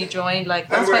before you joined, like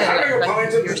that's why you're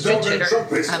a straight shooter,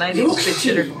 and I need a straight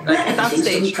shooter. Like at that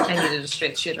stage, I needed a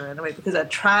straight shooter anyway because I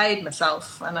tried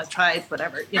myself and I tried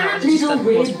whatever, you know, and it just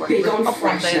wasn't working. Up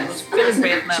one day I was feeling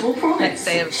great, and then next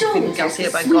day I was feeling guilty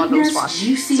about God knows what.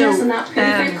 So,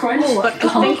 but I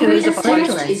think it is about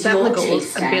setting the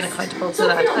goals and being accountable to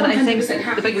that. And I think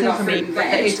the big thing for me,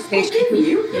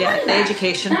 the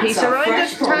education piece around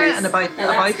it, Tara, and about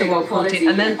the raw protein,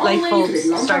 and then light bulbs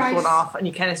start going off, and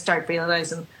you kind of start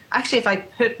realizing, actually, if I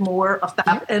put more of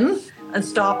that in and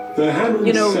stop,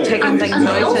 you know, taking things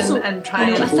out and try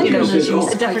and, you know, a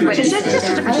different way. It's just a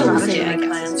different strategy, I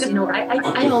guess. You know,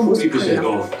 I almost put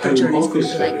up the journey's going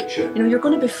to be like, you know, you're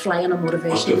going to be flying on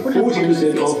motivation. You're going to have fun in the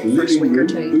face the first week or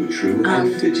two.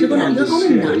 And you're going to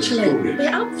naturally be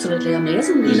absolutely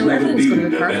amazing. You know, everything's going to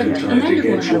be perfect. And then you're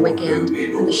going to have a weekend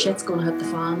and the shit's going to hit the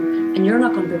fan and you're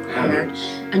not going to be prepared.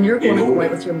 And you're going to go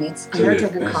out with your mates and they're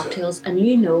drinking cocktails and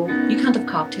you know you can't have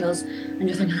cocktails and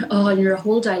you're thinking, oh, and you're a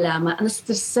whole dilemma. And it's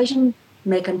the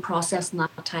decision-making process in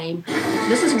that time.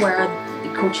 This is where the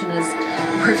coaching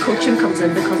comes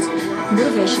in because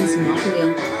motivation is not real.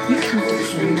 You can't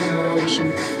depend on motivation.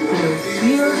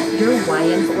 You know, you're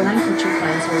whining, but when I'm coaching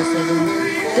clients, I say to them,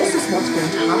 this is what's going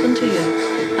to happen to you.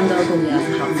 And they'll go, yeah,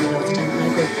 it happens all the time. And I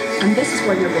go, and this is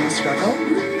where you're going to struggle.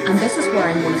 And this is where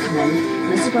I'm going to come in.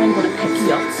 And this is where I'm going to pick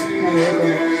you up. And I'm either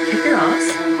going to kick your ass,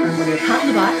 and I'm going to pat on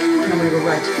the back, and I'm going to go,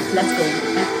 right, let's go.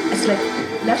 It's like,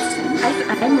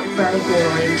 I'm very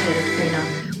goal-orientated, you know.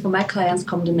 When my clients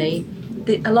come to me,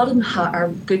 a lot of them are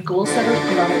good goal setters,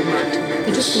 a lot of them aren't.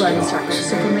 They just go around in circles.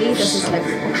 So for me, this is like,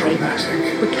 okay, we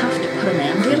have to put an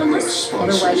end date on this,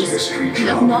 otherwise you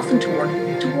have nothing to work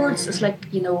towards. It's like,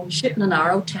 you know, shooting an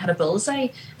arrow to hit a bullseye.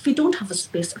 If you don't have a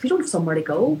space, if you don't have somewhere to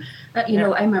go, you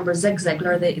know, I remember Zig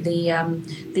Ziglar,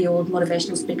 the old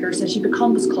motivational speaker, says you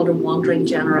become what's called a wandering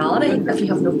generality if you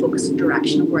have no focus and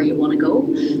direction of where you want to go.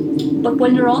 But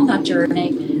when you're on that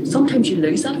journey, sometimes you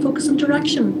lose that focus and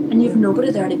direction, and you've nobody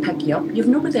there to pick you up. You've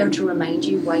nobody there to remind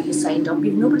you why you signed up.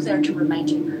 You've nobody there to remind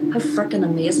you how freaking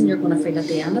amazing you're going to feel at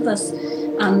the end of this,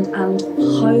 and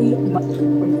how much.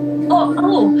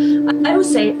 I would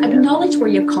say acknowledge where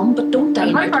you've come, but don't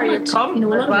dine out on it. You know,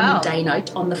 a lot of women dine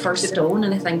out on the first stone,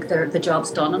 and I think the job's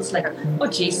done. And it's like, oh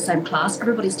Jesus, I'm class.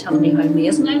 Everybody's telling me how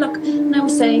amazing I look, and I would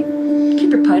say,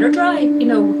 keep your powder dry. You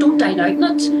know, don't dine out on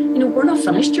it. You know, we're not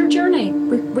finished your journey.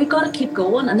 We got to keep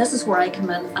going, and this is where I come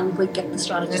in, and we get the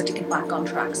strategies to get back on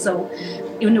track. So,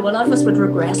 you know, a lot of us would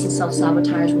regress and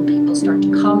self-sabotage when people start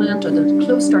to comment or the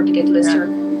clothes start to get looser,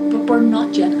 but we're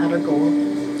not yet at our goal.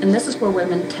 And this is where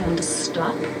women tend to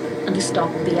stop, and they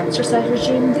stop with the exercise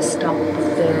regime, they stop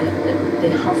with the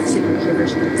health-seeking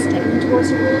behaviours that it's taken towards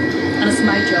the goal. And it's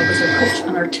my job as a coach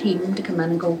and our team to come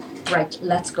in and go, right,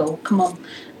 let's go, come on.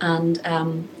 And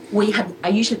I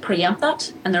usually preempt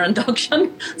that in their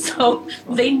induction, so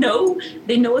they know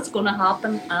it's going to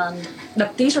happen. And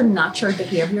look, these are natural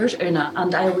behaviours, Una,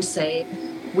 and I always say,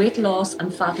 weight loss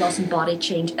and fat loss and body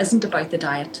change isn't about the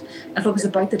diet. If it was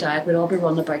about the diet, we'd all be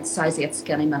running about size 8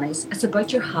 skinny minis. It's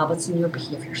about your habits and your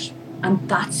behaviours. And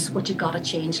that's what you got to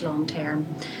change long term.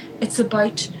 It's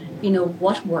about, you know,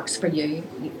 what works for you.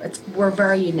 We're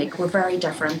very unique. We're very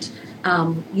different.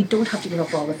 You don't have to give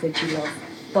up all the food you love.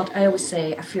 But I always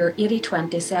say, if you're 80-20,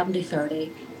 70-30,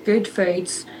 good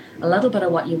foods, a little bit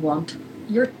of what you want,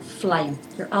 you're flying.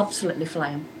 You're absolutely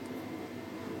flying.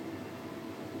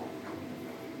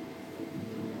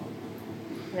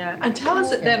 Yeah, and tell us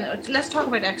then, let's talk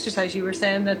about exercise. You were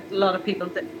saying that a lot of people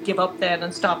give up then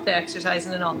and stop the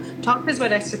exercising and all. Talk to us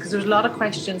about exercise, because there's a lot of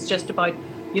questions just about,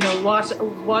 you know,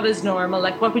 what is normal,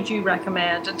 like what would you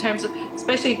recommend in terms of,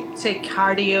 especially say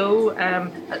cardio.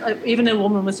 Even a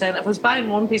woman was saying, if I was buying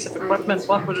one piece of equipment,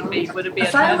 what would it be? Would it be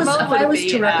a treadmill? If I was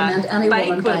to recommend any bike?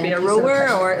 Woman Would it be a rower?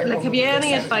 Or like, have you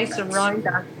any advice around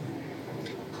that?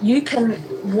 You can.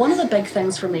 One of the big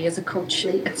things for me as a coach,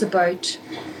 it's about.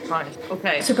 Right.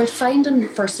 Okay. It's about finding,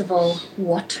 first of all,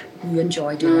 what you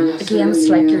enjoy doing. Again, it's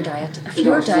like your diet. If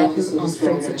you're dieting on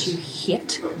foods that you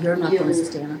hate, you're not going to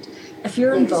sustain it. If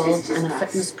you're involved in a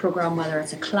fitness program, whether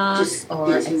it's a class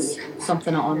or it's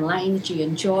something online that you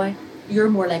enjoy, you're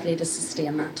more likely to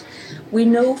sustain that. We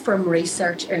know from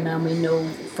research, and we know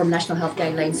from National Health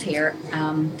Guidelines here,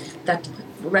 that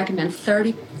we recommend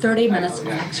 30 minutes of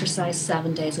exercise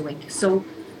 7 days a week. So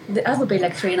that would be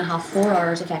like 3.5, 4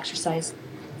 hours of exercise.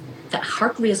 That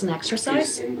heart-raising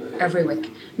exercise every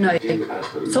week. Now,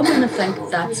 some women think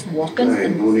that's walking,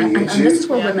 and this is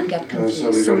where women get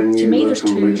confused. So to me, there's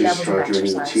 2 levels of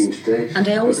exercise. And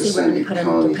I always see women put in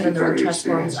their interest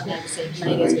forms, and I say,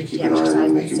 many days a week do you exercise?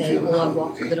 And they say, oh, I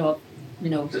walk the dog,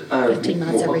 15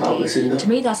 minutes every day. To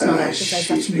me, that's not exercise,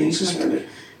 that's movement.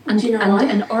 And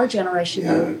in our generation,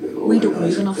 we don't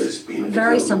move enough.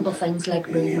 Very simple things like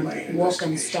movement,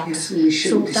 walking, steps.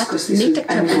 So that's NEAT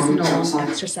activity is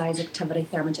non-exercise activity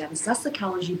thermogenesis. That's the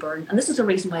calories you burn. And this is the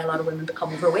reason why a lot of women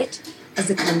become overweight as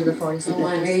they come into their 40s and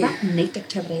 50s. That NEAT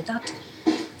activity, that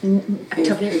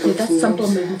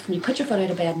simple movement, when you put your foot out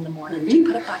of bed in the morning, you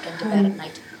put it back into bed at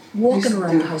night, walking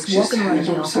around the house, walking around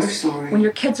the office. When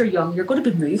your kids are young, you're going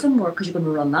to be moving more because you're going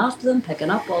to run after them, picking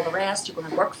up all the rest, you're going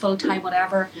to work full time,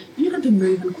 whatever, and you're going to be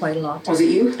moving quite a lot. As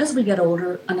we get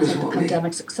older, and I think the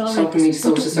pandemic's accelerated this,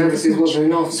 we don't move as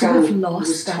much. So we've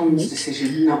lost that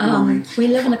NEAT. We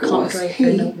live in a country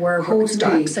where we're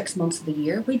stuck 6 months of the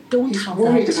year. We don't have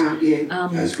that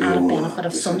added benefit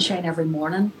of sunshine every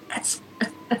morning.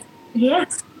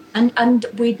 Yes. And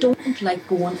we don't like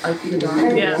going out in the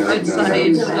dark. Yeah,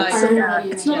 outside.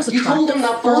 It's not as attractive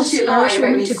for us Irish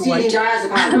women to go out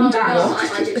and walk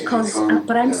because,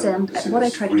 but I'm saying, what I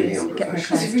try to do is get my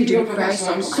clients to do it very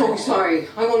simple.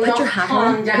 Put your hat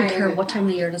on, don't care what time of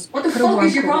the year it is, put a warm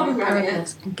coat on, pair of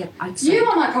gloves, and get outside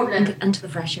and get into the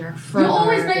fresh air. You're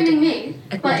always blaming me,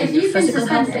 but if you've been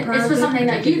suspended, it's for something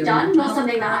that you've done, not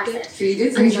something that I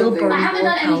said. And you'll burn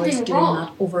more calories doing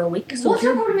that over a week. So if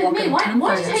you're walking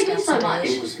 10,000 only do steps so a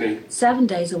much. day, 7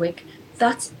 days a week.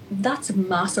 That's a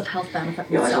massive health benefit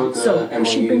in Yeah, I itself. thought, So we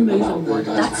should be MOU moving about more.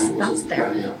 the That's wasn't there.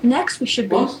 brand new. Next, we should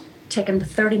be What? taking the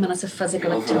 30 minutes of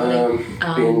physical I've activity.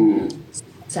 been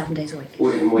 7 days a week.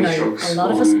 wooden weight Now, strokes a lot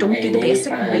of us on don't do the A&E,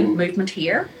 basic and movement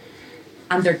here,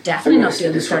 and they're definitely not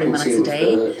doing the 30 minutes a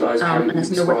day. And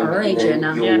as no our age, and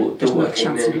there's no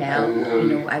chance in hell. You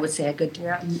know, I would say a good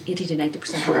 80 to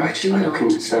 90% of them do not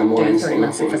do 30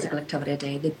 minutes of physical activity a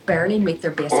day. They barely meet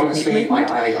their basic Honestly, movement.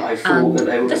 I thought that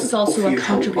they would This is also a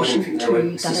contribution to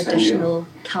that suspend additional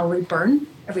calorie burn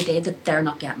every day that they're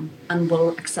not getting, and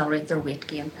will accelerate their weight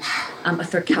gain.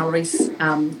 If their calories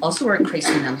also are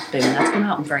increasing, then boom, that's going to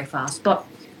happen very fast. But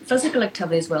physical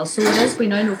activity as well. So it is, we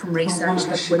now know from research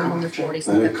that women in their 40s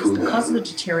and 50s, because of the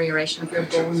deterioration of your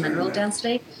bone mineral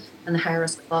density and the high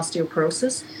risk of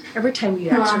osteoporosis, every time you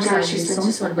exercise, use some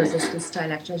sort of resistance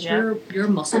style exercise, your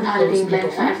muscle grows in the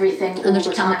bone. And there's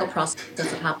a chemical process that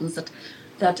happens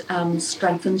that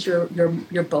strengthens your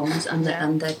bones and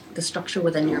the structure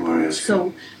within your bones.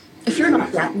 So if you're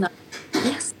not getting that,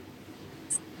 yes.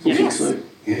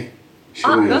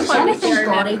 That's why Anything we're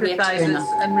body weight exercises training,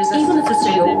 and even resistance if it's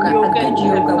training, yoga, a good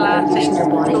yoga where you're using your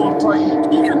body so weight,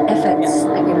 important. even if it's a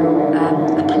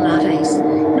Pilates,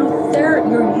 there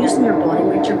you're using your body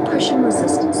weight, you're pushing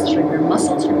resistance through your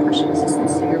muscles, you're pushing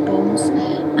resistance through your bones,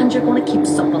 and you're going to keep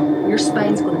supple. Your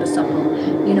spine's going to be supple.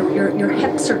 You know, your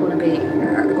hips are going to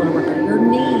work better. Your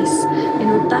knees,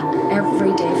 that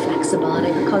everyday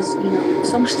flexibility, because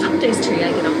some days too I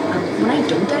get up and when I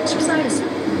don't exercise,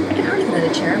 I can hardly get out of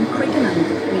the chair. I'm creaking and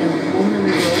moaning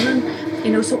and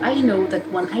groaning. So I know that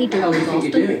when I do it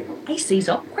often, I seize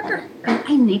up quicker and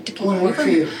I need to keep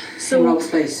moving. So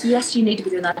yes, you need to be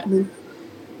doing that. I mean,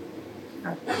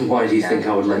 why do you think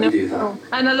I would let you do that?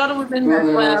 And a lot of women,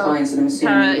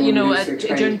 Tara,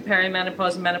 during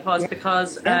perimenopause and menopause,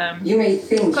 because you may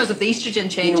think because of the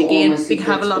estrogen change again, they can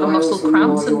have a lot of muscle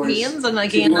cramps and pains, and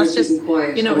again, that's just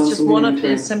it's just one of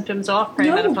the symptoms of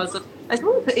perimenopause. That I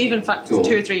suppose even in fact 2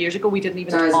 or 3 years ago we didn't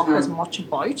even talk as much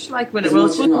about, like when it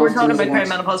was we were talking about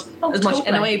perimenopause as much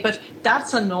anyway, but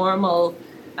that's a normal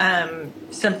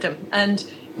symptom, and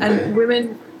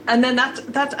women. And then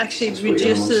that actually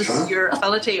reduces your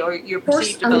ability or your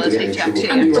perceived ability to actually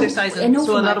exercise. And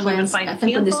so a lot of women find it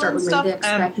painful and stuff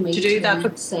to do that.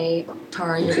 But say,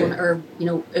 Tara, you're going, or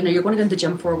you're going to go to the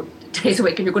gym 4 days a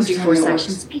week and you're going to do 4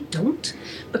 sessions. I don't,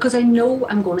 because I know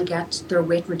I'm going to get their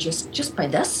weight reduced just by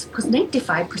this, because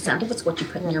 95% of it's what you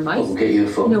put in your mouth.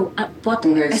 But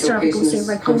I start going to say,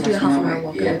 right, go do a half an hour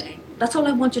walk a day. That's all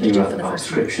I want you to do for the first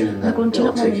month. I'm going, do you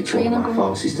not want me to train? I'm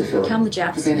going, calm the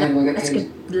jets.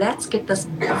 Let's get this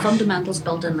fundamentals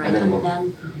built in right, and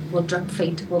then we'll drip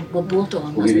feet, we'll bolt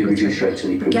on as we go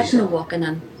through. But getting the walking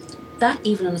in, that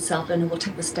even in itself, will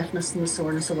take the stiffness and the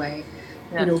soreness away.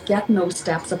 Getting those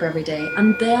steps up every day,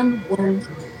 and then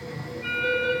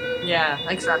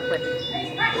exactly.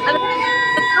 And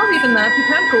it's not even that. You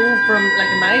can't go from, like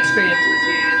in my experience with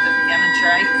you at the beginning, sure,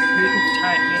 I couldn't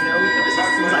time, the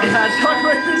resistance I had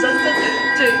with resistance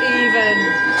to even,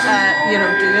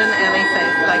 doing anything,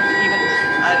 like even,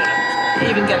 I don't know,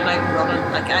 even getting out and running.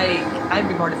 Like I'd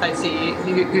be mortified to see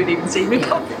you could even see me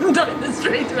coming down the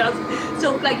street.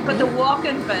 So like, but the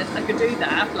walking bit, I could do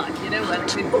that, like, and I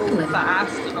could go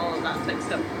fast and all of that type of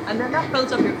stuff. And then that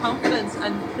builds up your confidence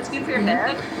and it's good for your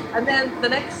head. And then the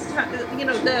next time,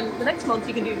 then the next month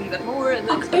you can do a wee bit more. And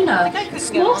then I couldn't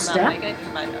get on that. Like I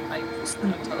can buy that bike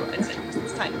until I'd say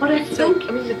Christmas time. But I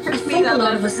think a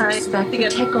lot of us expect to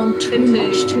take on too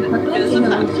much too quickly.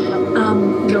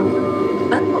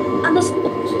 And it's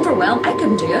overwhelmed. I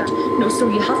couldn't do it. So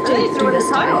you have to do this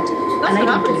diet. And I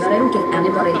don't do that. I don't give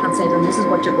anybody and say to them, this is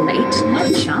what you're going to eat. Not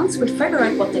a chance. We'd figure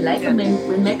out what they like and then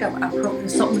we'll make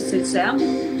something that suits them.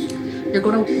 You're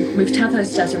going to move 10,000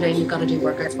 steps a day and you've got to do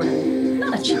workouts.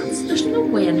 Not a chance. There's no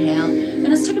way in hell. And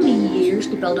it's taken me years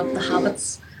to build up the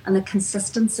habits and the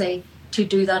consistency to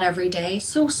do that every day.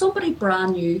 So somebody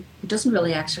brand new who doesn't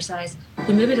really exercise,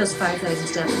 who maybe does 5,000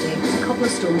 steps a day, a couple of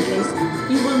stone days,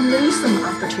 you will lose them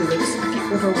after 2 weeks if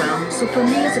you overwhelm. So for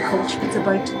me as a coach, it's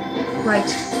about, right,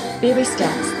 baby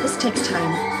steps. This takes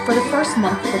time. For the first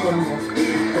month, we're going to walk.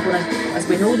 We're going to, as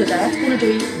we know, the diet's going to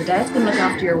look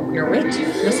after your weight.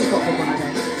 This is what we're going to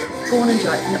do. go and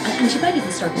enjoy it. And she might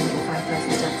even start maybe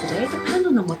 5,000 steps a day,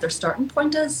 depending on what their starting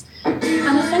point is. And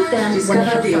I think then when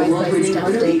they hit 5,000 steps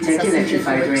a day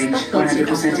consistently, that builds your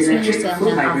confidence. And you're saying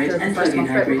then after the first month,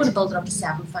 right, we're going to build it up to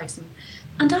 7,000.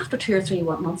 And after 2 or 3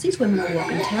 months, these women are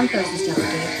walking 10,000 steps a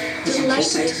day,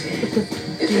 delighted with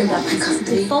doing that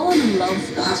consistently, falling in love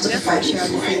with the fresh air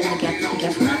and the feeling they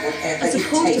get from that, as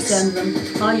opposed to saying to them,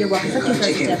 oh, you're walking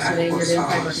 15,000 steps a day and you're doing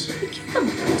 5 hours. You kill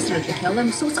them, absolutely kill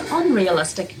them. So it's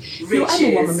unrealistic. I'm a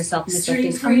woman myself in my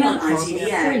 50s, I'm menopausal, I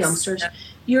have 4 youngsters.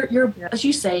 You're as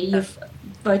you say, you've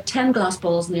about 10 glass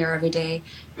balls in the air every day.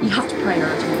 You have to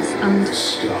prioritise. And,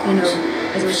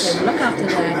 as we say, look after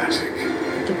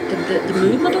the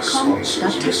movement will come,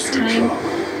 that takes time,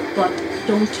 but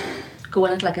don't go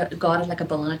at it like a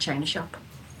bull in a china shop.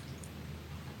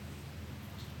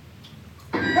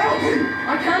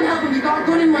 I can't help him, you got a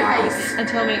gun in my face. And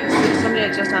tell me, somebody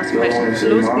had just asked a question.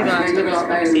 Loads of people asked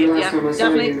about it. Yeah,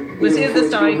 definitely. We'll see the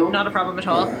story, not a problem at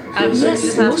all.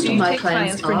 Yes, most of my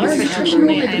clients are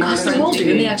nutritionally because they're all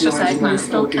doing the exercise and they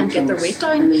still can't get their weight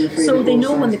down. So they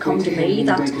know when they come to me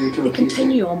that they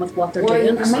continue on with what they're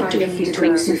doing. I might do a few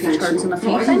tweaks and a few turns and a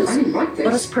few things,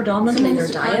 but it's predominantly their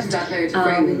diet.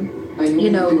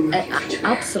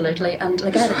 Absolutely. And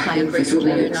like I had a client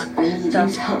recently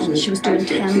that she was doing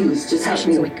 10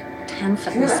 sessions a week. 10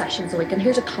 fitness sessions a week, and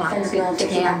here's a class 10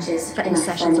 fitness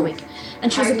sessions a week,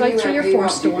 and she was about 3 or 4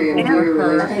 stone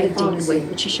over her ideal weight,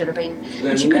 which she should have been,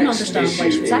 and she couldn't understand why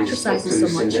she was exercising so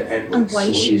much and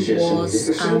why she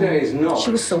was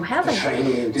so heavy.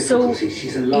 So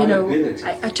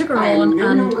I took her on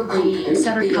and we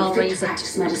set her calories at, I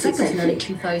think it was nearly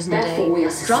 2,000 a day,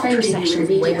 dropped her sessions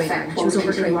way down. She was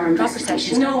overtraining, dropped her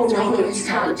sessions down to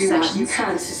 3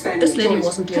 sessions. This lady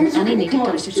wasn't doing any needed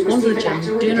activity. She was going to the gym,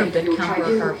 doing her boot camp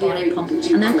or her body pump,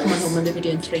 and then coming home and maybe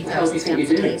doing 3,000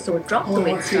 steps a day. So it dropped the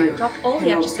weights down, dropped all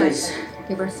the exercise,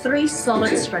 gave her 3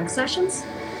 solid strength sessions,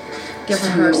 give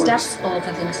her steps of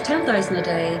I think it's 10,000 a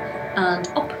day, and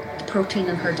up the protein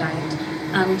in her diet.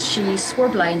 And she swore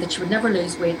blind that she would never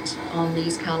lose weight on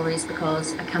these calories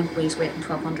because I can't lose weight on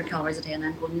 1,200 calories a day. And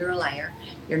I'm going, you're a liar.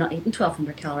 You're not eating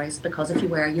 1,200 calories because if you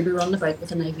were, you'd be running about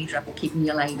with an IV drip keeping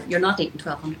you alive. You're not eating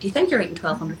 1,200. You think you're eating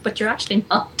 1,200, but you're actually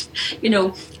not.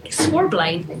 Swore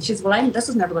blind. She's, this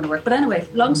is never going to work. But anyway,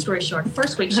 long story short,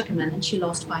 first week she came in and she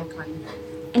lost 5 pounds.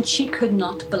 And she could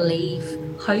not believe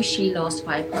how she lost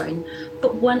 5 pounds.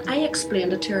 But when I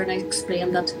explained it to her and I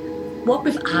explained that what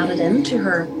we've added into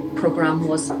her program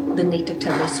was the NEAT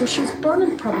activity. So she was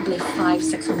burning probably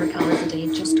 500-600 calories a day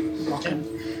just walking.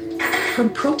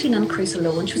 From protein increase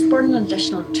alone, she was burning an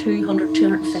additional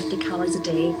 200-250 calories a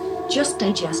day just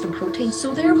digesting protein.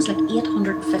 So there was like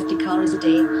 850 calories a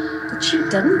day that she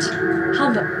didn't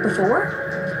have it before.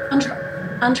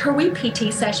 And her wee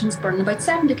PT session was burning about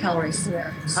 70 calories.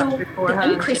 Yeah. So the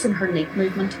increase in her NEAT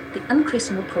movement, the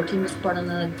increase in her protein was burning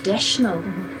an additional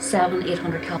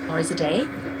 700-800 calories a day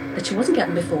that she wasn't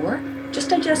getting before. Just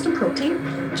digesting protein,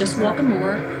 just walking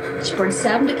more. She burned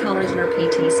 70 calories in her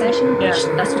PT session, which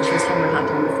that's what she was having her hat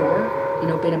on before,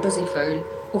 being a busy fool,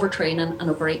 overtraining and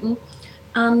overeating.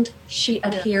 And she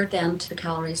adhered then to the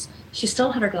calories. She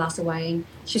still had her glass of wine.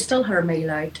 She still had her meal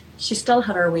out. She still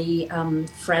had her wee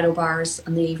Freddo bars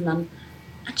in the evening.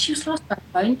 And she was lost 5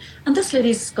 pounds. And this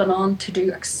lady's gone on to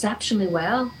do exceptionally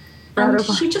well. And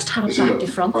she just had it back to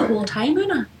front the whole time,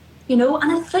 Una. And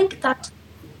I think that...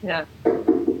 Yeah.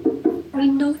 I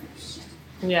know.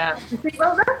 Yeah.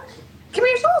 Well, come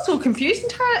here, it's all so confusing,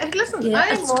 Tara. Listen,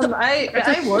 I was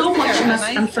so much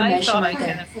misinformation I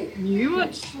kind of knew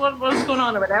what was going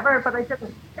on or whatever, but I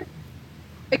didn't.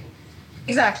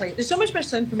 Exactly. There's so much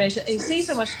misinformation. You see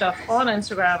so much stuff on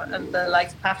Instagram and the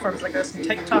platforms like this and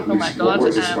TikTok. Oh my God!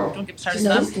 Don't get started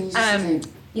on that.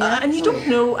 And you don't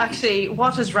know actually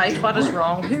what is right, what is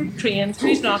wrong, who trains,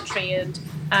 who's not trained.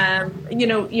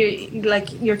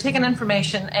 You're taking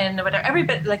information in or whatever. Every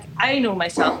bit, I know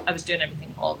myself, I was doing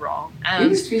everything all wrong.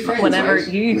 And whenever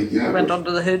you went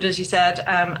under the hood, as you said,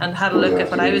 and had a look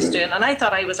at what I was doing, and I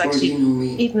thought I was actually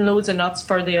eating loads of nuts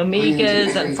for the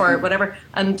omegas and for whatever,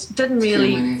 and didn't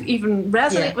really even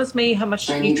resonate with me how much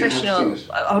nutritional,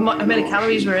 how many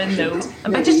calories were in those.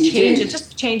 And I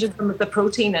just changing some of the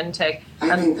protein intake,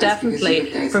 and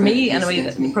definitely for me anyway,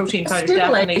 the protein powder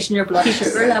definitely your blood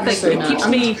sugar levels keeps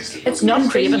me. It's not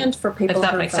convenient for people if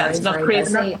that makes sense. Not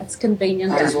crazy. It's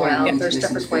convenient as well. Yeah. There's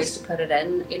different ways to put it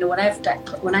in.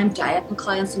 When I'm dieting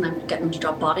clients and I'm getting them to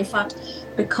drop body fat,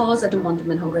 because I don't want them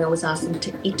in hungry, I always ask them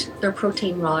to eat their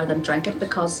protein rather than drink it,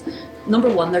 because number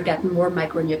one, they're getting more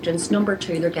micronutrients. Number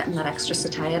two, they're getting that extra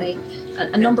satiety.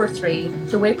 And number three,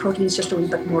 the whey protein is just a wee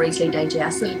bit more easily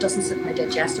digested. It doesn't sit in the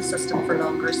digestive system for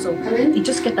longer. So you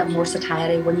just get that more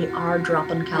satiety when you are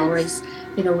dropping calories.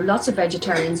 You know, lots of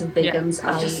vegetarians and vegans,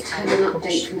 I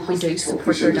coach, we do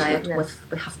support their diet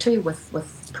we have to,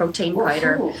 with protein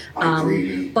powder.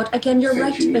 But again, you're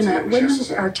right, women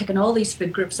are taking all these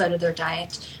food groups out of their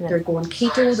diet. They're going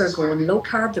keto, they're going low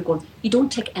carb, you don't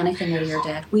take anything out of your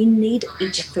diet. We need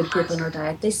each food group in our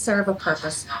diet. They serve a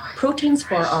purpose. Proteins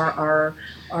for our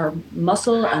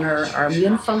muscle and our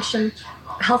immune function,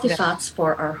 healthy fats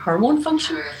for our hormone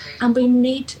function, and we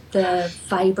need the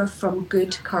fibre from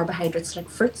good carbohydrates like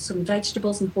fruits and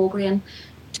vegetables and whole grain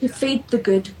to feed the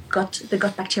good gut, the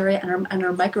gut bacteria and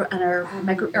our microbiota.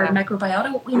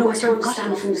 You know, so our gut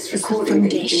health is the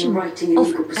foundation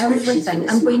of everything.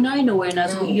 And we now know, and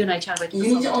as you and I chat about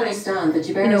this all the time,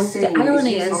 you know, the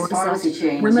irony is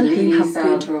that women who have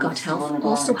good gut health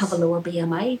also have a lower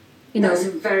BMI. You know, that's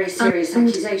a very serious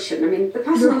accusation. I mean, the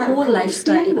person your whole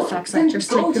lifestyle affects like your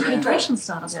sleep, your hydration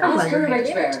status.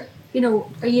 You know,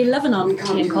 are you living on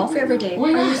tea and coffee every day?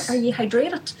 Are you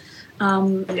hydrated?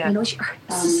 You know,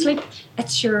 sleep.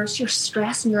 It's your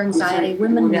stress and your anxiety.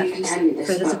 Women use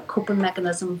food as a coping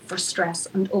mechanism for stress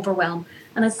and overwhelm.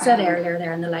 And as I said earlier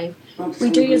there in the live,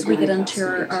 we do, as we get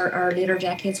into our later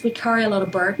decades, we carry a lot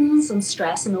of burdens and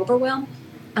stress and overwhelm.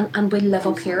 And we live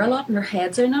up here a lot and our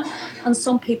heads are in it. And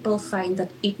some people find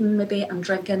that eating maybe and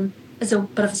drinking is a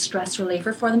bit of a stress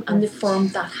reliever for them, and they form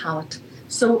that habit.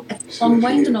 So it's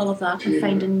unwinding all of that and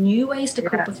finding new ways to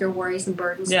cope with your worries and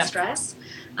burdens and stress,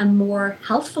 and more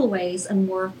healthful ways and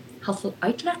more healthful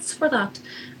outlets for that.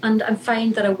 And I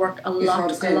find that I work a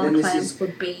lot of clients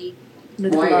would be, you know,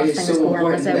 there's a lot of things going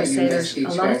on. As I would say, there's a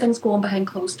lot of things going behind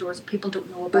closed doors that people don't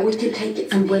know about.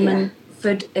 And women,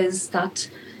 food is that,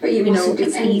 you know,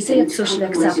 it's easy, it's socially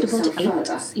acceptable to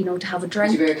eat, you know, to have a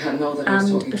drink.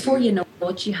 And before you know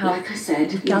it,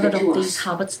 you've gathered up these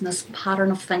habits and this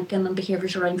pattern of thinking and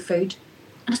behaviours around food.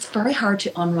 And it's very hard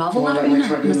to unravel that,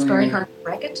 and it's very hard to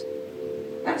break it.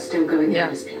 That's still going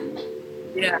as planned.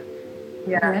 Yeah.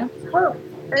 Well,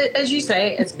 as you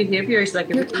say, it's behaviours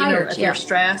like if you're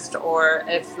stressed, or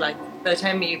if like by the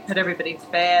time you put everybody to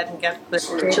bed and get the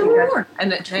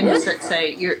and then you start to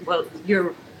say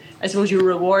I suppose you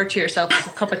reward to yourself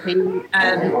a cup of tea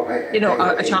and, you know,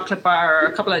 a chocolate bar or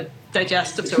a couple of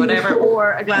digestives or whatever,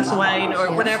 or a glass of wine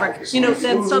or whatever, you know,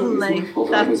 then suddenly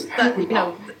that you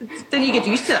know, then you get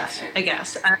used to that, I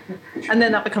guess, and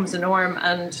then that becomes the norm,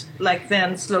 and like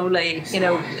then slowly, you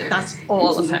know, that's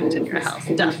all affecting your health,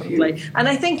 definitely. And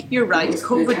I think you're right,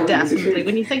 COVID definitely,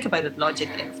 when you think about it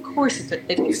logically, of course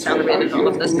it accelerated all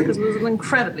of this, because it was an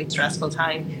incredibly stressful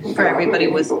time for everybody,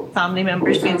 with family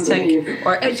members being sick,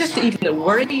 or just even the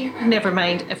worry, never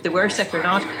mind if they were sick or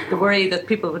not, the worry that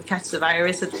people would catch the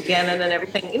virus again and then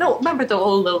everything. You know, remember the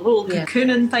whole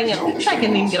cocooning thing, and I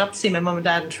couldn't even get up to see my mum and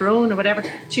dad in Tyrone or whatever.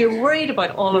 So you're worried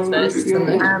about all of this,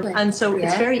 and so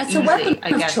it's very easy,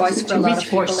 I guess, to reach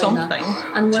for something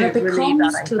and when to it becomes relieve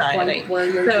that to the anxiety. point where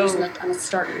you're using it and it's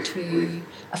starting to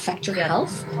affect your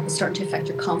health, it's starting to affect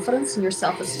your confidence and your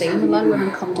self-esteem. A lot of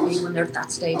women come to me when they're at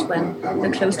that stage, when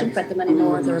they're close to fit them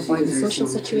anymore, they're avoiding social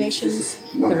situations,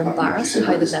 they're embarrassed at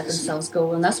how they let themselves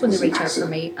go, and that's when they reach out for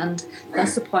me. And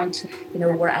that's the point, you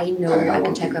know, where I know I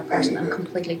can take that person and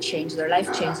completely change their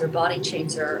life, change their body,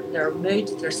 change their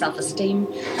mood, their self-esteem.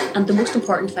 And the most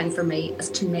important thing for me is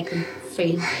to make them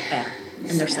feel better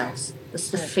in themselves. It's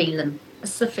the feeling.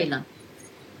 It's the feeling.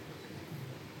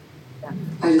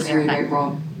 I just heard it,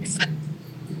 Rob.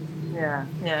 Yeah.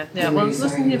 Well,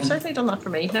 listen, you've certainly done that for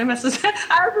me now, Mrs.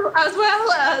 as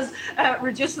well as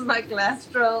reducing my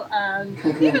cholesterol, and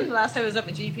even the last time I was at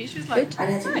my GP, she was like,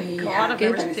 "My God, I've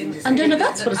never seen." And you know,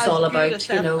 that's what it's all about.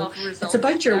 You know, it's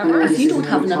about your. If you don't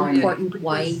have an important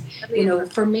why, you know,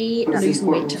 for me, losing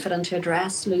weight to fit into a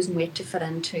dress, losing weight to fit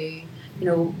into, you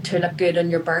know, to look good on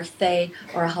your birthday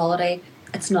or a holiday,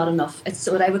 it's not enough. It's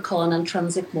what I would call an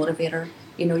intrinsic motivator.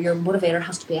 You know, your motivator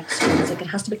has to be extrinsic. It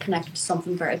has to be connected to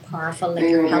something very powerful, like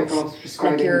your health,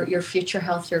 like your future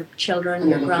health, your children,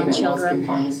 your grandchildren.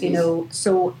 You know,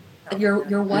 so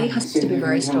your why has to be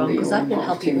very strong, because that will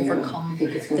help you overcome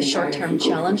the short-term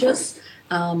challenges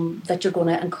that you're going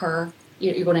to incur.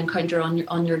 You're going to encounter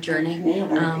on your journey,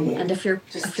 and if your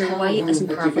why isn't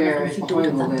powerful enough, and if you don't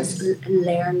have that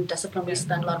learn discipline, we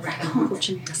spend a lot of our time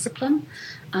coaching discipline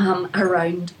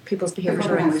around people's behaviours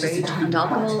around food and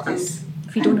alcohol, and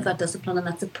if you don't have that discipline and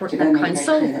that support and that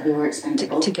counsel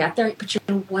to get there, but you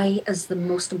know, why is the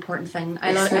most important thing.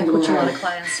 I coach a lot of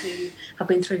clients who have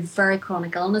been through very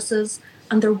chronic illnesses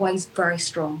and their why's very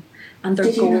strong and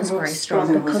their goals very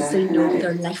strong because they know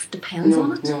their life depends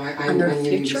on it and their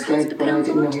future has depends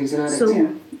on it.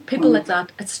 So people like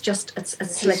that,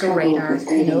 it's like a radar,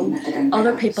 you know.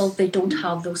 Other people, they don't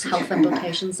have those health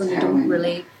implications and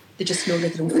they just know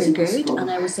that they don't feel good. And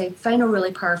I would say find a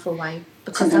really powerful why,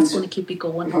 because that's going to keep you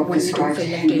going when you don't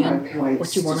feel like doing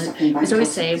what you want to. As I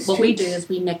always say, what we do is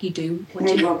we make you do what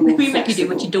you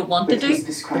don't want to do,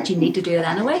 but you need to do it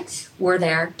anyway. We're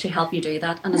there to help you do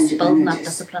that, and it's building that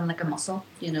discipline like a muscle,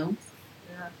 you know.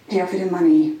 Do you offer them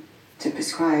money to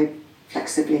prescribe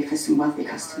flexibly for some wealthy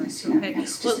customers, you know? Okay.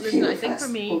 Well, listen, I think for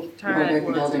me, Tara,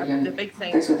 the big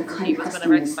thing for me was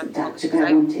whenever I come back to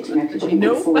as you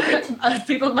know, as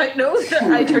people might know, that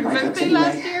I turned 50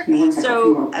 last year.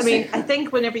 So, I mean, I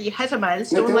think whenever you hit a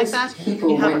milestone like that,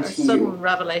 you have a sudden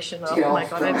revelation of, oh my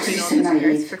God, I've been on this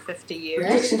earth for 50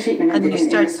 years. And you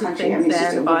start to think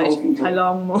then about how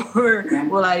long more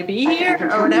will I be here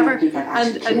or whatever.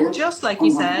 And just like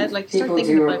you said, like you start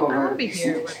thinking about, I want to be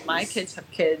here when my kids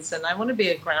have kids and I want to be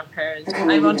a grandparent.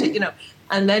 I want to, you know,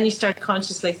 and then you start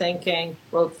consciously thinking,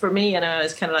 well, for me, you know,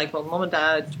 it's kind of like, well, mum and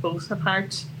dad both have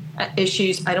heart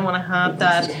issues. I don't want to have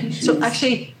that. So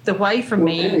actually, the why for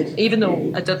me, even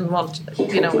though I didn't want,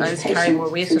 you know, I was carrying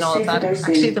more weight and all of that,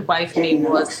 actually the why for me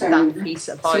was that piece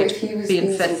about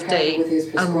being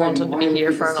 50 and wanting to be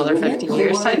here for another 50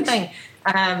 years type thing.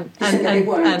 And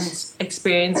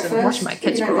experience and watching my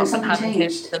kids grow up and having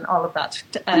kids and all of that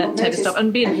type of stuff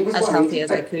and being as healthy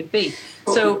as I could be.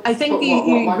 So I think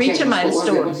you reach a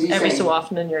milestone every so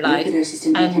often in your life,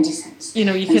 and you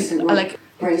know you can like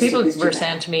people were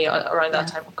saying to me around that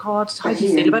time, oh God, how do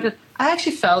you feel about it? I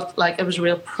actually felt like it was a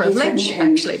real privilege,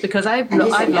 actually, because I've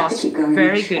lost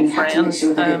very good friends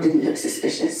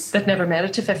that never made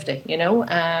it to 50, you know,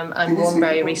 and one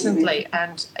very recently.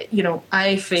 And, you know,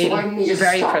 I feel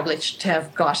very privileged to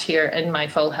have got here in my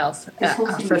full health at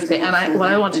 50. And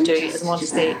what I want to do is I want to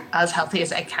stay as healthy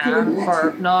as I can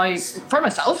for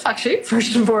myself, actually,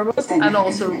 first and foremost, and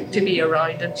also to be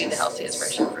around and be the healthiest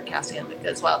version for Cassie and Luke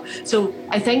as well. So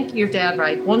I think you're dead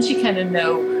right. Once you kind of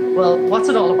know, well, what's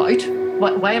it all about?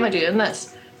 Why am I doing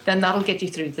this? Then that'll get you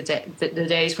through the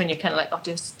days when you're kind of like, oh,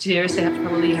 just seriously have to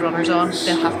put all these runners on.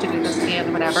 They'll have to do this again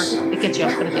or whatever. It gets you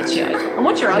up and it gets you out. And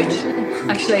once you're out,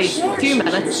 actually, a few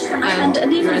minutes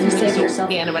and even if you say to yourself,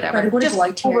 again or whatever, I'm going to just go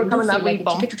out here, overcoming that wee you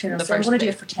bump. get your I'm going to do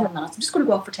it for 10 minutes. I'm just going to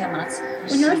go out for 10 minutes.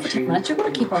 When you're out for 10 minutes, you're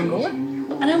going to keep on going.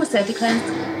 And I always say to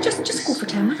clients, just go for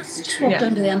 10 minutes. Just walk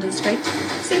down to the end of the street.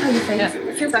 See how you feel.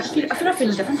 If you're not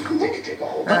feeling different, come home.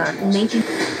 But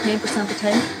 99% of the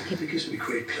time, it gives me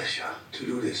great pleasure to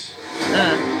do this.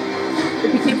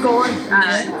 If you keep going,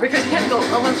 because you can't go,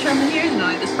 oh, well, sure, I'm here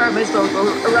now, this far, might as well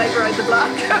go right around the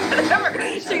block,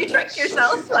 whatever. So you trick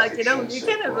yourself, like, you know, you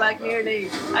kind of like nearly,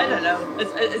 I don't know,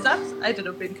 is that, I don't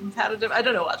know, being competitive? I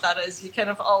don't know what that is. You kind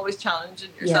of always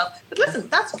challenging yourself. Yeah. But listen,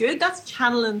 that's good. That's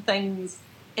channeling things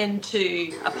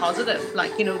into a positive,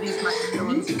 like, you know, these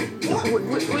milestones,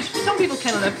 which some people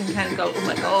kind of look and kind of go, oh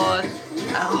my God,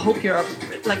 I hope you're up.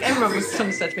 Like, I remember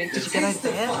someone said to me, did you get out of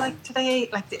bed like today?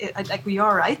 Like were you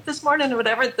all right this morning or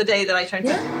whatever? The day that I turned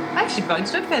 50, I actually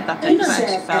bounced out of bed that day.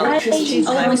 I actually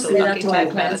felt, I was so lucky to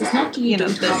have made it. It's not you know,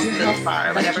 this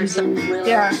far or whatever. So,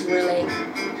 really,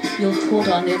 you'll hold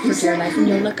on to it for dear life and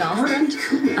you'll look after it.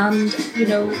 And, you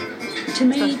know, to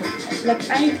me, like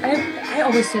I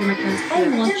always say to my clients,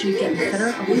 I want you getting fitter,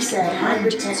 I want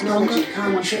you getting stronger,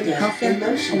 I want you getting healthier,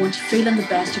 I want you feeling the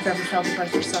best you've ever felt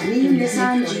about yourself in your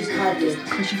life,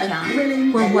 because you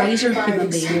can. We're wiser human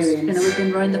beings, you know, we've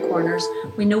been round the corners,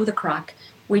 we know the crack.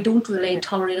 We don't really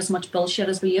tolerate as much bullshit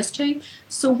as we used to,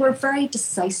 so we're very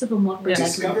decisive in what we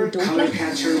like and what we don't like.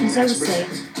 As I would say,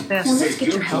 well, let's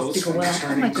get your health to go well.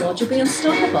 Oh my God, you'll be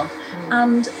unstoppable.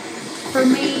 And for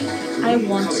me, I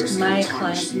want my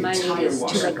clients, my ladies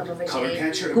to wake up every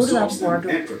day, go to that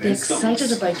wardrobe, be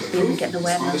excited about being getting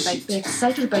away on the bike, be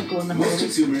excited about going home,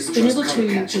 being able to,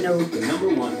 you know,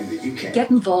 get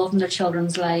involved in their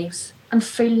children's lives and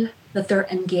feel that they're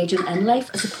engaging in life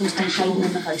as opposed to hiding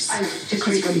in the house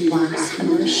because they're embarrassed and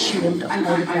they're ashamed of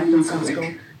how the pregnancies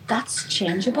go. That's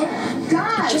changeable.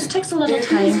 It just takes a little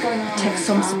time, takes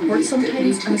some support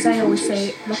sometimes, and as I always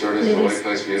say, look,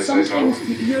 ladies, sometimes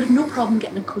you have no problem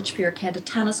getting a coach for your kid, a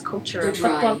tennis coach or a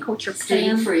football coach or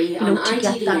playing, you know, to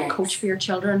get that coach for your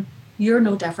children. You're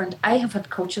no different. I have had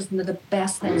coaches, and they're the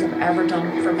best things I've ever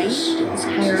done for me is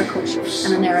hire a coach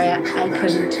in an area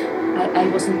I I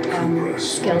wasn't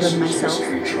skilled in myself,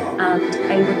 and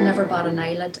I would never bat an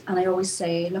eyelid. And I always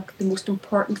say, look, the most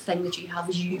important thing that you have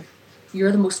is you.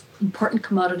 You're the most important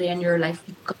commodity in your life.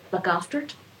 You've got to look after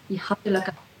it. You have to look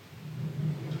at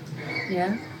it.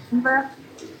 Yeah.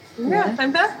 Yeah,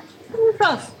 I'm there.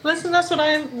 Listen, that's what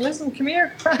I'm. Listen, come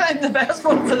here. I'm the best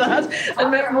one for that.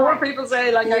 And if more people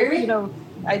say, like,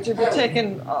 I should be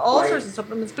taking all sorts of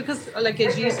supplements because, like,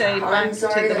 as you say, back to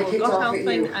the whole gut health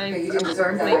thing, I'm a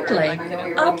firm believer. Like,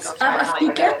 If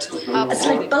you get, it's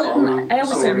like building. I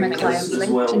always say to my clients, like,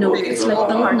 it's like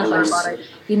building a house.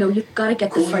 You've got to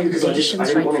get the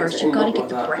foundations right first. You've got to get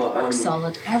the brickwork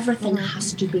solid. Everything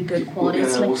has to be good quality.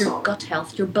 It's like your gut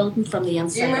health. You're building from the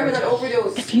inside out.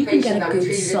 If you can get a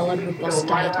good, solid, robust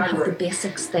diet and have the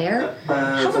basics there,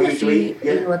 having a few,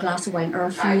 a glass of wine or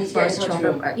a few bars of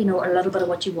chocolate, or, a little bit of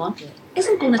what you want,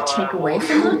 isn't going to take away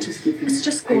from that. It's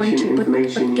just going to, but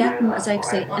getting, as I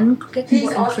say, getting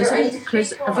more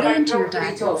inclusivity into your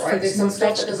diet, more fruits, more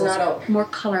vegetables, more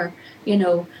colour,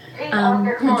 and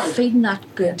feeding that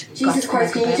good gut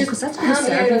microbiome, because that's going to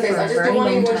serve you for a very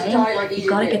long time. You've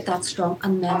got to get that strong,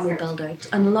 and then we build out.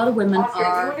 And a lot of women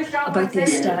are about the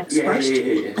aesthetics first,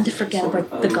 and they forget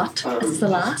about the gut. It's the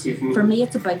last. For me,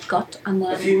 it's about gut, and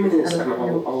then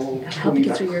it'll help you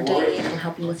get through your day. It'll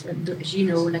help you with, as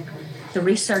like the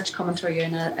research coming through you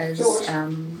is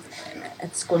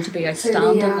it's going to be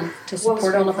outstanding, and to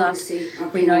support all of that,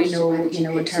 we now know,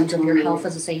 in terms of your health,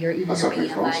 as I say, your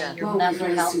BMI, your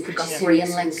mental health, the gut-brain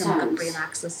link and gut-brain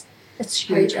axis. It's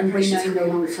huge, and we now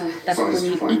know that when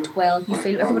you eat well, you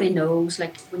feel. Everybody knows,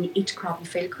 like when you eat crop, you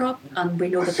feel crop, and we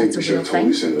know that that's a real thing.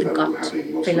 The gut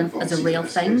feeling is a real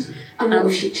thing, and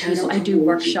I do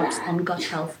workshops on gut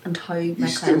health and how my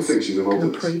clients can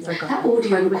improve their gut. What do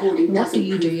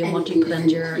you do, and what do you put into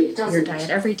your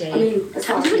diet every day?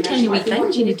 Every tiny wee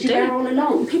things you need to do.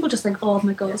 And people just think, oh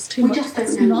my God, it's too much.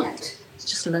 It's not. It's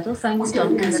just little things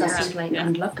done consistently,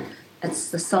 and look.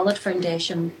 It's the solid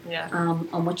foundation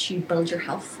on which you build your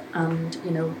health, and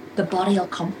the body will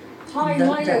come.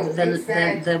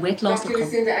 The weight loss will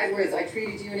come. Edwards, I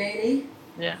treated you in A&E.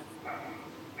 Yeah.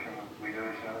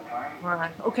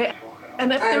 Right. Okay.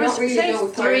 And if there was, say,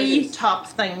 3 top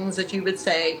things that you would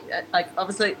say, like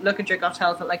obviously look at your gut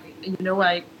health, like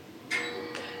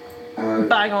I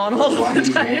bang on all the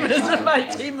time, as my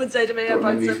team would say to me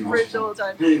about some fruit all the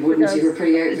time. It's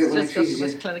just got so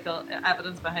much clinical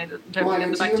evidence behind it in terms of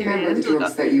getting the bacteria into the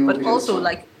gut. But also,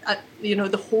 like,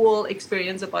 the whole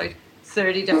experience about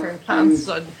 30 different plants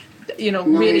and,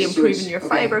 really improving your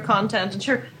fibre content. And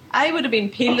sure, I would have been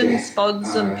peeling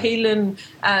spuds and peeling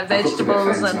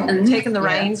vegetables and taking the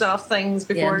rinds off things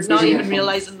before, not even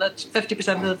realising that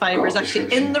 50% of the fibre is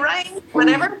actually in the rind,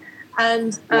 whatever.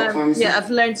 And I've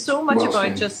learned so much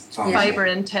about just fibre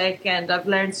intake, and I've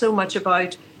learned so much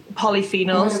about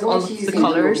polyphenols, all of the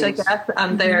colours, I guess,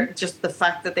 and they're just the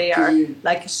fact that they are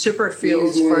like super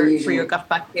fuels for your gut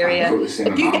bacteria.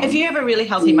 If you have a really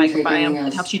healthy microbiome,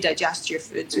 it helps you digest your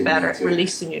foods better,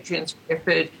 release the nutrients from your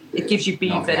food. It gives you B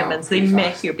vitamins. They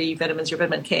make your B vitamins, your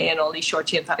vitamin K, and all these short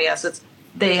chain fatty acids.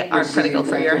 They are critical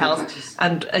for your health.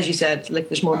 And as you said, like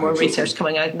there's more and more research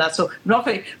coming out and that. So I'm not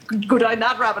going to go down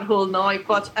that rabbit hole now,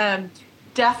 but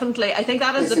definitely, I think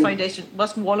that is the foundation,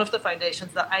 was one of the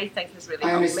foundations that I think has really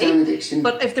helped me.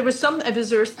 But if there was 3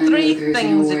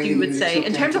 things that you would say,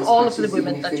 in terms of all of the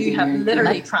women that you have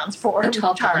literally transformed,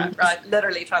 Tara, right,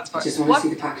 literally transformed, what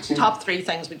top 3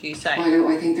 things would you say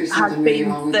have been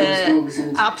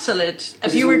the absolute,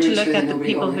 if you were to look at the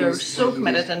people who are so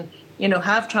committed and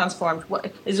have transformed,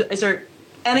 what is there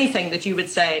anything that you would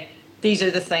say these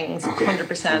are the things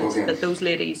 100% that those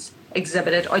ladies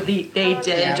exhibited or they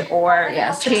did or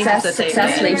changes that they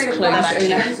success leaves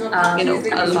clues.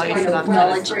 Allow for that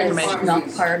knowledge is not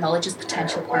power, knowledge is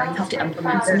potential power. You have to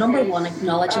implement. So number 1,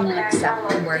 acknowledging and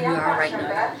accepting where you are right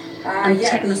now and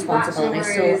taking responsibility.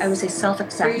 So I would say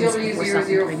self-acceptance before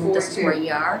self-improvement. This is where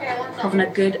you are. Having a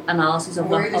good analysis of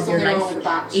your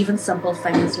life. Even simple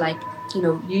things like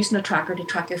using a tracker to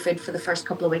track your food for the first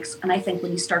couple of weeks. And I think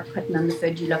when you start putting in the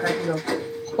food, you look at it and go,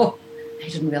 oh, I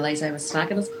didn't realise I was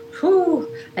snacking as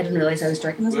I didn't realise I was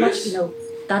drinking as much.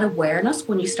 That awareness,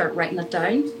 when you start writing it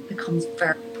down, becomes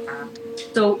very apparent.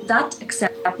 So that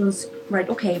acceptance, right,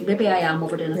 okay, maybe I am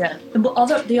overdoing it. Yeah.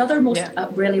 The other most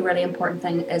really, really important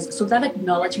thing is, so that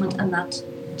acknowledgement and that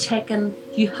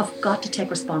you have got to take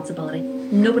responsibility.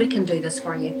 Nobody can do this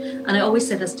for you. And I always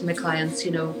say this to my clients,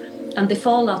 and they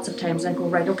fall lots of times and I go,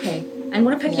 right, okay, I'm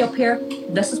going to pick you up here.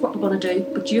 This is what we're going to do.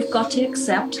 But you've got to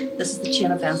accept this is the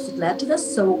chain of events that led to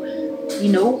this. So,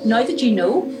 now that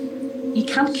you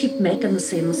can't keep making the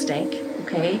same mistake,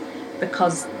 okay?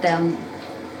 Because then,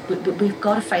 we've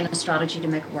got to find a strategy to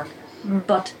make it work.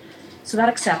 But so that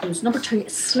acceptance. Number 2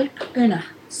 is sleep, Una.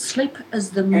 Sleep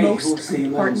is the most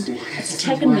important. It's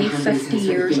taken me 50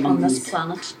 years on this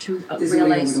planet to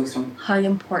realise how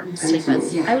important sleep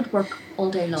is. I would work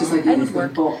all day long. I would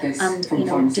work, and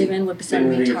Damien would be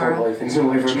sending me, Tara, would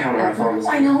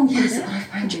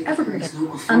you ever bring it?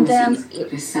 And then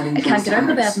I can't get out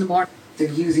of bed in the morning. They're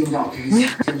using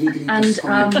doctors to legally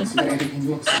prescribe so that everything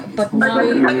looks like but now,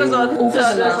 over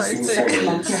the last 6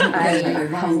 months, I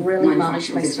have really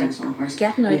managed my sleep.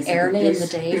 Getting out early in the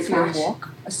day for your walk,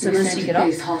 as soon as you get up,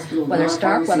 whether it's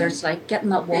dark, whether it's light, getting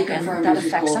that walk in,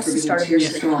 that's the start of your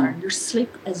sleep pattern. Your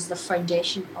sleep is the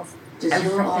foundation of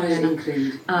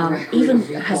everything. Even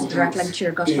it has a direct link to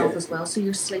your gut health as well. So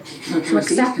your sleep, so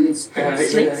acceptance,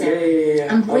 sleep,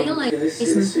 and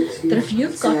realising that if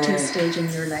you've got to a stage in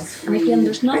your life, and again,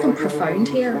 there's nothing profound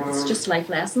here, it's just life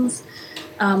lessons.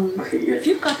 If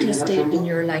you've got to a stage in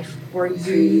your life where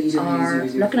you are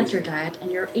looking at your diet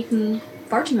and you're eating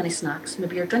far too many snacks,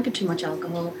 maybe you're drinking too much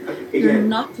alcohol, you're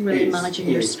not really managing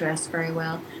your stress very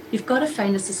well, you've got to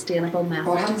find a sustainable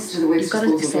method. You've got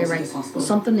to say, right,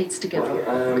 something needs to give,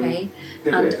 okay?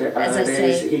 And as I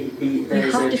say, you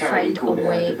have to find a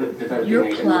way.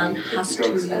 Your plan has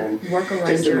to work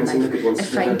around your life. I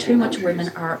find too much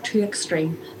women are too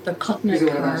extreme. They're cutting out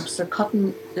carbs,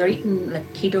 they're eating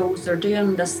like ketos, they're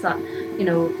doing this, that,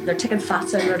 they're taking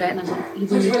fats out of their diet, and I'm going, you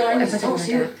need everything in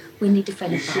their diet. We need to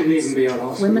find a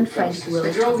balance. Women find it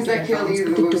really tough to get a balance,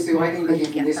 but they don't know how to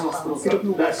get that balance. They don't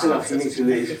know what balance is.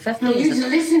 Is it 50,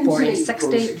 is it 40,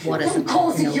 60, what is it?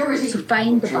 So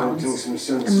find the balance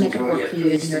and make it work for you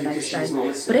in your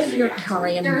lifestyle. But if you're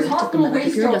carrying weight at the minute,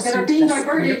 if you're listening to this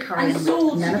and you're carrying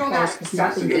weight, menopause has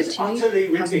not been good to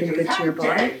you, hasn't been good to your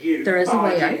body, there is a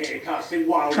way out.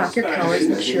 Track your calories,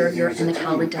 make sure you're in a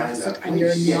calorie deficit and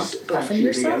you're not buffing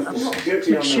yourself.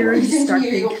 Make sure you start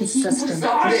being consistent.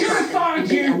 Getting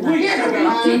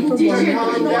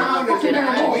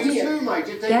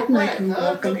out and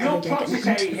walking every day,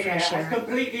 getting into the fresh air,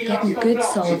 getting good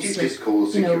solid sleep,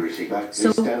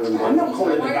 so an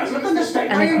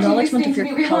acknowledgement of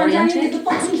your calorie intake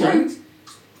is key.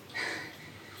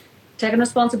 Taking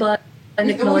responsibility and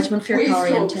acknowledgement for your calorie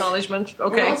intake. Acknowledgement,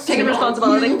 okay. Taking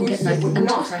responsibility. And getting out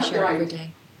into the fresh air every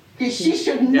day. She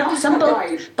should not simple,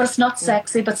 but it's not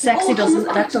sexy. But sexy doesn't.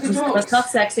 It's not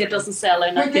sexy. It doesn't sell.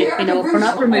 And we're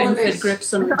not removing food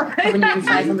groups and having you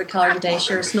 500 calories a day.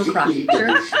 Sure, it's no crap. Sure,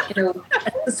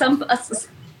 it's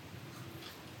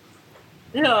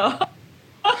yeah.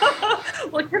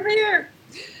 Well, come here.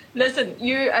 Listen,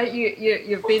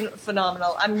 you've been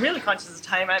phenomenal. I'm really conscious of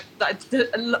time. I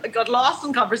got lost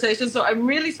in conversation, so I'm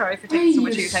really sorry for taking so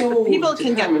much of your time. But people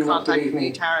can get in contact with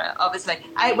you, Tara. Obviously,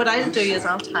 what I'll do is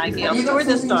I'll tag you. I'll store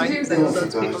this down because I know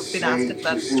loads of people have been asking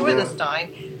that. Store this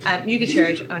down. You can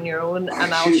share it on your own,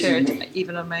 and I'll share it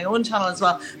even on my own channel as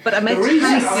well. But I might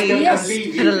tag you and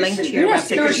put a link to your website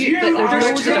because there's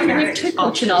loads of different two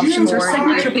coaching options or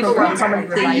signature people programs come and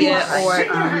see you,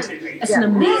 it's an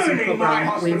amazing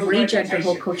program. We've rejigged our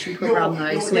whole coaching program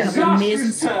now, so we have an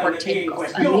amazing support team,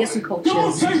 amazing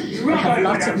coaches. We have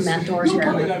lots of mentors. We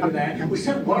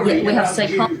have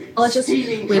psychologists.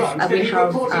 We have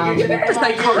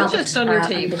psychologists on your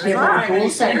team. Behavioural goal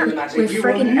setting. We've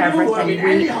frigging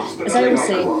everything. As I always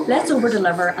say, let's over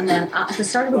deliver, and then at the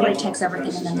start everybody takes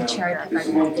everything, and then the cherry pick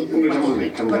out what they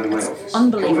need. But it's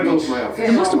unbelievable.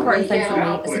 The most important thing for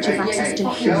me is that you have access to a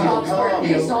human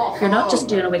being. You're not just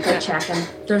doing a weekly check-in.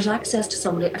 There's access to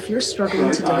somebody. If you're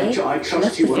struggling today,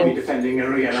 let's be having a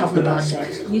bad day.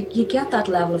 You get that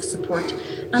level of support,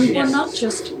 and we're not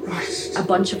just a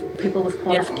bunch of people with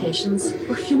qualifications.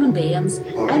 We're human beings.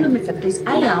 I'm in my 50s.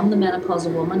 I am the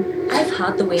menopausal woman. I've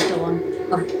had the weight on.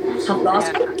 Have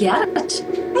lost. I get it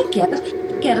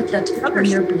that when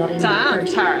you're bloody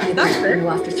knackered,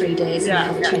 after 3 days and you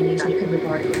have a Chinese and you can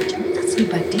regard it. That's no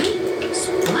big deal.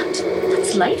 So what?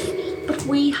 That's life. But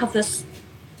we have this.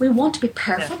 We want to be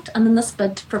perfect, and in this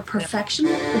bid for perfection,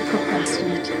 we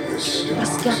procrastinate.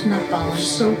 Just getting that balance.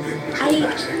 So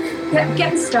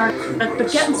getting started,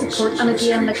 but getting support, and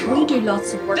again, like we do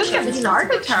lots of work. Just getting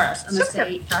started, Tara. And I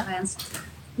say to clients,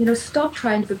 stop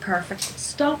trying to be perfect.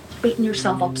 Stop beating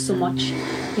yourself up so much.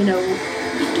 You don't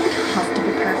have to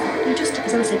be perfect. You just,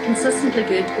 as I say, consistently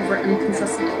good over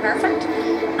inconsistently perfect.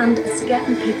 And it's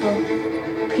getting people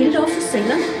peeled off the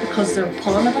ceiling because they're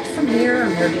pulling a bit from here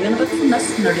and they're doing a bit from this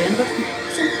and they're doing a bit from...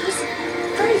 So it's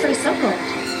very, very simple.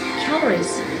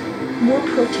 Calories, more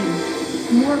protein,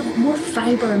 more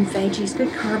fibre and veggies, good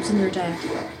carbs in your diet,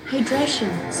 hydration,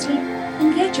 sleep,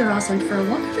 and get your ass out for a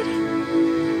walk every day.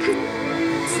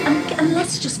 And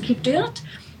let's just keep doing it.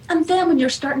 And then when you're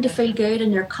starting to feel good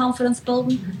and your confidence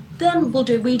building, then we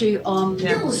do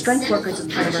strength workouts as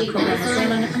part of our program as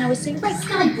well. And I would say, right,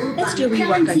 let's do a wee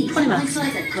workout, 20 minutes.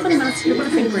 20 minutes, you're going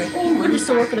to feel great. Oh, you're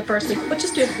sore for the first week, but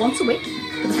just do it once a week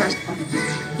for the first month.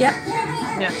 Yeah.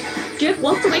 Do it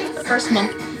once a week for the first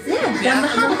month. Yeah. Then the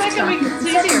habits start.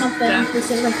 The second month then we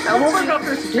say, right,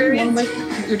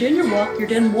 you're doing your walk, you're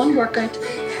doing one workout.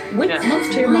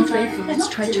 Month 2, month 3, let's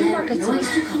try 2 workouts a week.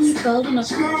 And you build on it.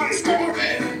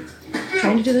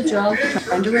 Trying to do the job,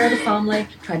 trying to rear the family,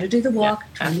 trying to do the walk,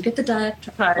 trying to get the diet.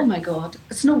 Oh my God,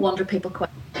 it's no wonder people quit.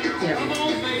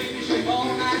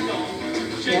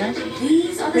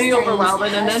 Really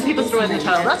overwhelming, and then people throw in the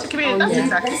towel. That's a community. That's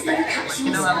exactly right.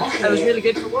 You know, I was really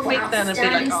good for 1 week, then and be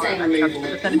like, oh, I can't do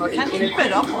this anymore. Can't keep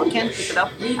it up. I can't keep it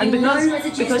up. And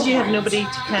because you have nobody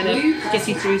to kind of get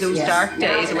you through those dark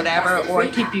days or whatever, or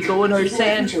keep you going, or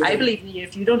saying, I believe in you.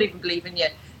 If you don't even believe in you,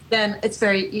 then it's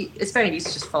very easy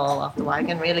to just fall off the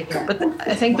wagon, really. But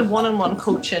I think the one-on-one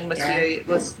coaching with you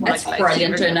was it's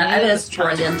brilliant, and it is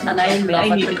brilliant, and I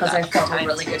love it because I've got a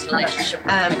really good relationship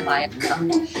with my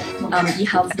client, and you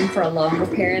have them for a longer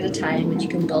period of time, and you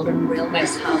can build in real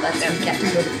nice habits and get to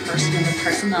know the person and their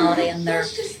personality and their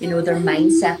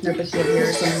mindset and their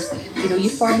behaviours, and you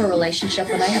form a relationship.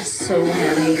 And I have so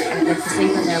many, like this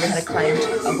evening there we had a client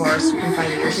of ours from 5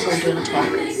 years ago doing a talk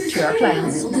to our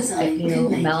clients.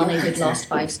 Melanie had lost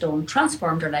 5 stone,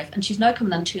 transformed her life, and she's now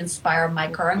coming in to inspire my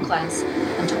current clients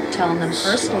and telling them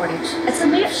her story. It's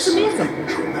amazing.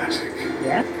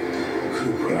 Yeah.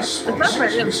 That's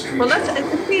brilliant. Well, that's it.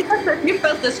 You've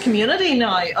built this community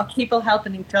now of people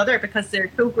helping each other because they're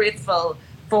so grateful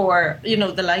for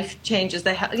the life changes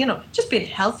they have, just being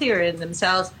healthier in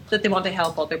themselves, that they want to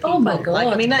help other people. Oh my God!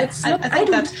 I think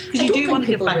that's because you do want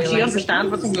to give back. Because you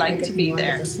understand what it's like to be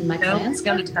there. You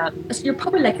understand. You're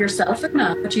probably like yourself,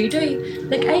 now, but you do.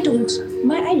 Like I don't.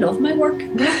 I love my work. I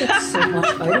get so much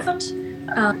out of it.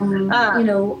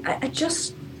 I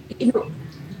just,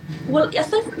 Well, I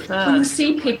think when you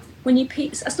see people,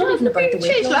 it's not even about the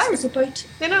weight loss. It's about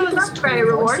that's very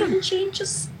rewarding.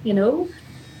 Changes.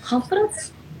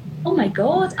 Confidence. Oh my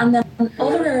God! And then in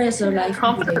other areas of life,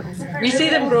 you see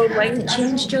them grow right. They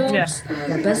change jobs.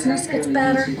 Their business gets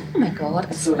better. Oh my God!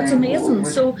 It's amazing.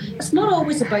 So it's not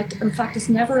always about. In fact, it's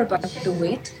never about the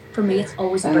weight. For me, it's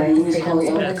always about the feelings,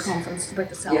 about the confidence, it's about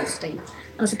the self-esteem.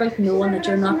 And it's about knowing that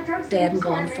you're not dead and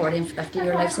gone 40 and 50,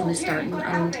 your life's only starting.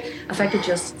 And if I could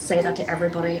just say that to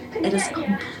everybody, it is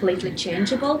completely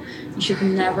changeable. You should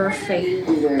never feel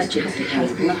that you have to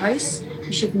hide in the house.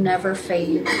 You should never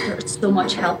feel there's so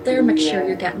much help there. Make sure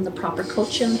you're getting the proper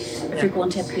coaching. If you're going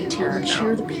to a PT, make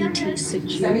sure the PT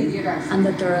suits you and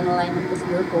that they're in alignment with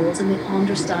your goals and they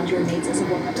understand your needs as a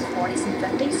woman in their 40s and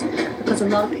 50s. Because a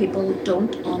lot of people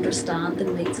don't understand the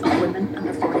needs of women in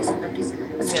their 40s and 50s.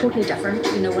 It's totally different.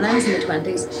 When I was in the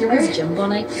 20s, I was a gym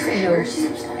bunny.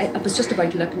 It was just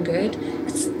about looking good.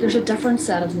 There's a different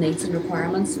set of needs and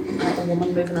requirements a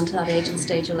woman moving into that age and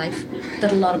stage of life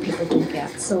that a lot of people don't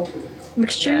get. So make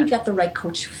sure you get the right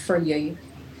coach for you.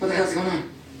 What the hell's going on?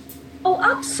 Oh,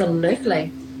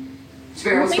 absolutely.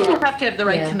 I think you have to have the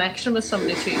right connection with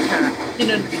somebody too, Tara.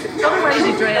 Otherwise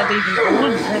you dread even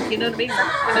going. You know what I mean?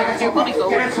 If you're going to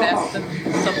go invest in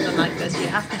something like this, you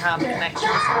have to have a connection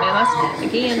with somebody.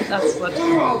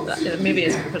 That's what maybe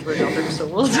it's because we're older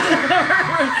souls,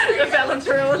 developed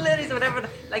our own ladies or whatever.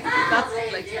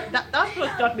 That's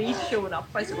what got me showing up,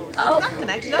 I suppose. That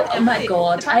connection. Oh my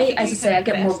God! As I say, I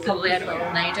get more probably out of it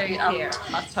than I do.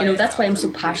 And that's why I'm so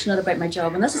passionate about my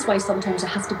job, and this is why sometimes I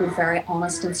have to be very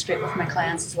honest and straight with my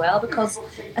clients as well, because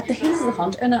at the heels of the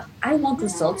hunt, and I want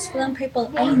results for them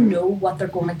people. I know what they're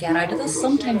going to get out of this.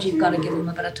 Sometimes you've got to give them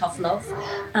a bit of tough love,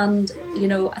 and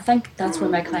I think that's where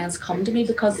my clients come to me,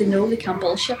 because they know they can't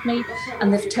bullshit me,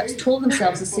 and they've told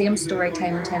themselves the same story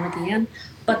time and time again.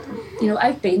 But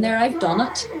I've been there, I've done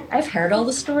it, I've heard all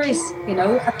the stories.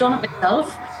 I've done it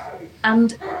myself,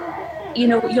 and you're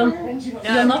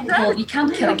not called, you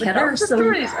can't kill a kidder. So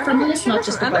for me, it's not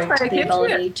just about the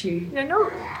ability to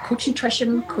coach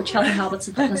nutrition, coach healthy habits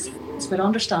and fitness. It's about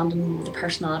understanding the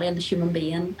personality and the human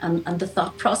being and the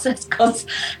thought process, because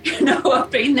I've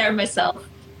been there myself.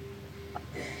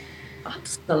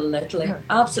 Absolutely.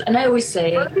 And I always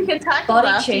say,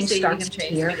 body change starts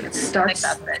here.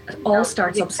 It all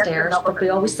starts upstairs, but we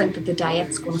always think that the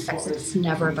diet's going to fix it. It's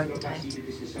never about the diet.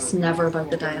 It's never about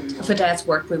the diet. If the diets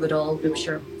worked, we would all be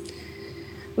where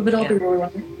we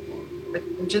want.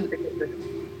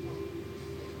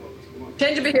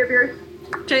 Change of behaviours.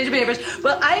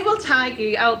 Well, I will tag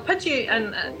you. I'll put you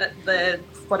in the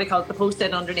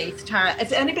post-it underneath, Tara.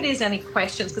 If anybody has any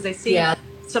questions, because I see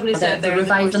somebody said the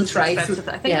Revive and Thrive. I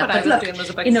think what I was doing was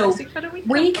about 60 quid a week.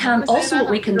 We can also,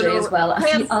 what we can do as well,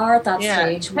 if you are at that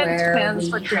stage where we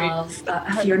have,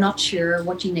 if you're not sure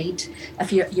what you need,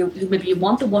 if you maybe you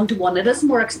want the one-to-one, it is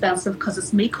more expensive because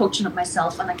it's me coaching it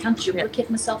myself and I can't duplicate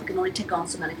myself. I can only take on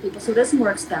so many people, so it is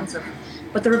more expensive.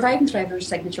 But the Revive and Thrive is a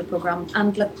signature program,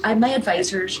 and look, my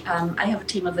advisors, I have a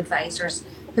team of advisors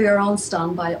who are on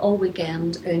standby all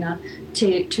weekend, Una, to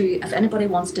if anybody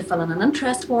wants to fill in an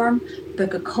interest form,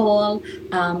 book a call.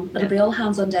 It'll be all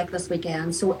hands on deck this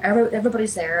weekend. So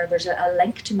everybody's there. There's a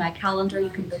link to my calendar. You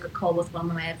can book a call with one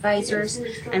of my advisors.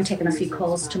 I'm taking a few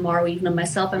calls tomorrow evening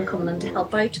myself. I'm coming in to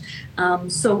help out.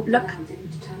 So look,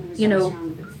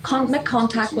 make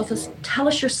contact with us. Tell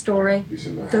us your story.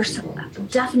 There's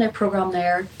definitely a program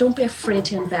there. Don't be afraid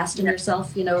to invest in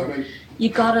yourself. You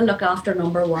got to look after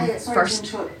number one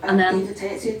first, and then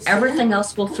everything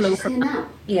else will flow from.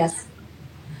 Yes.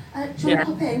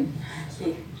 Everything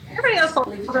else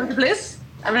falls into place.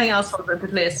 Everything else falls into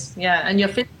place. Yeah, and you'll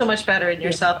feel so much better in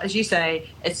yourself, as you say.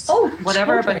 It's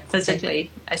whatever about physically.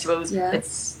 I suppose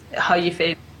it's how you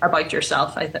feel about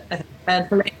yourself. I think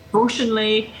mentally,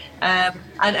 emotionally, and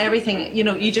everything.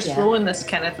 You just grow in this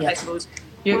kind of. I suppose.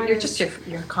 You're just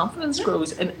your confidence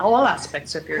grows in all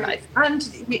aspects of your life, and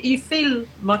you feel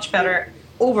much better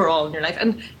overall in your life.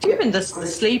 And even the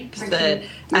sleep, the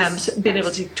being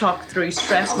able to talk through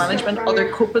stress management,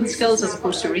 other coping skills as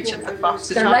opposed to reaching for the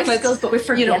box of chocolates. Life skills, but we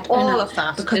forget all of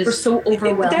that because we're so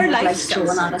overwhelmed. They're with life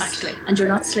skills, at us, actually. And you're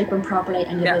not sleeping properly,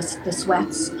 and you have the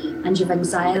sweats, and you have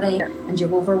anxiety, and you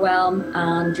have overwhelm,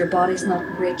 and your body's not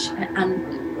rich,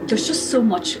 and there's just so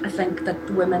much, I think, that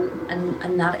women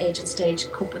in that age and stage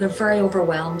cope with. They're very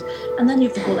overwhelmed. And then you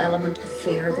have the whole element of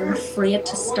fear. They're afraid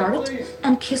to start it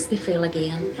in case they fail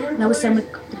again. And I was saying,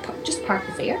 just park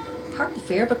the fear. Park the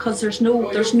fear, because there's no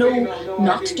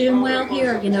not doing well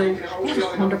here. I have a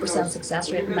 100% success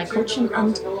rate in my coaching.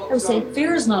 And I would say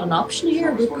fear is not an option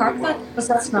here. We park that because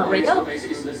that's not real.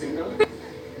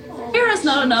 Fear is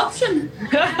not an option.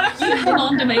 You hang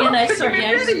on to me and I sort you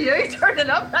out. You turning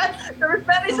up. There was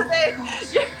many today.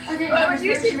 When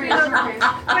you see me on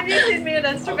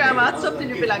Instagram at something,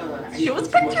 you'd be like, show us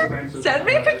a picture. Send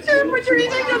me a picture of what you're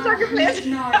eating. I'll talk your place.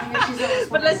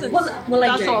 But listen, well,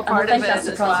 that's all part of it. I think that's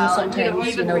the problem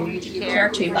sometimes. You care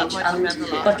too much.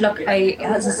 But look,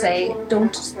 as I say,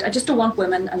 I just don't want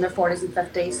women in their 40s and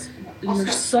 50s.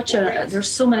 There's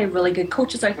so many really good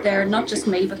coaches out there, not just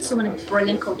me, but so many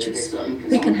brilliant coaches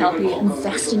who can help you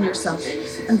invest in yourself.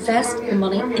 Invest the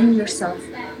money in yourself.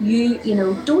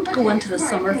 Don't go into the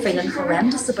summer feeling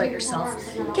horrendous about yourself.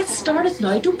 Get started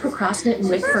now. Don't procrastinate and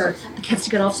wait for the kids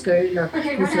to get off school or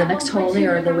go for the next holiday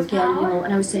or the weekend.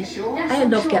 And I would say, I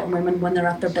love getting women when they're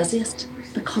at their busiest,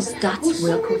 because that's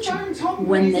real coaching.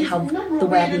 When they have the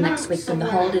wedding next week and the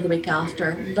holiday the week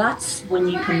after, that's when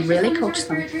you can really coach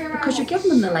them, because you're giving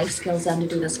them the life skills then to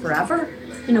do this forever.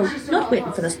 Not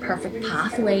waiting for this perfect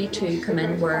pathway to come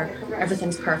in where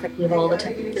everything's perfect, you have all the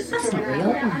time. That's not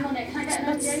real. That's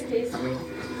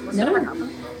never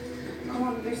happened.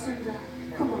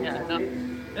 Yeah, no.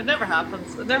 It never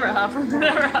happens. It never happens. It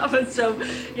never happens. So,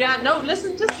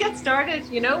 listen, just get started,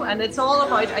 and it's all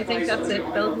about, I think that's it,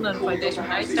 building a foundation.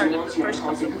 When I started the first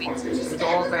couple of weeks, it was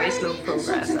all very slow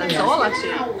progress. And it's all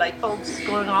actually light bulbs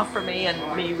going off for me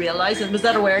and me realising, was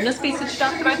that awareness piece that you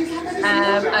talked about?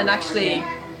 And actually,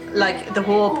 like, the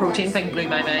whole protein thing blew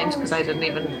my mind, because I didn't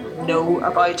even know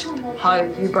about how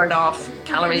you burn off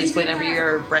calories whenever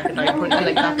you're breaking down protein.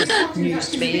 Like, that was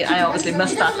news to me. I obviously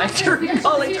missed that lecture in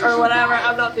college or whatever.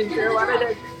 I'm not too sure what I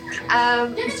did.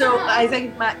 So I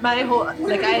think my whole,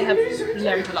 like, I have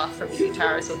learned a lot from you,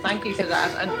 Tara, so thank you for that.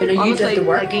 And you honestly, did the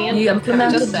work. Again, you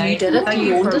implemented, just say, you did it, thank you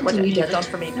you owned for it, what and you you've did done it.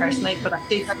 for me personally, but I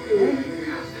think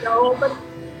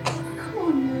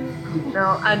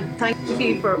and thank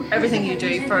you for everything you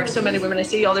do for so many women. I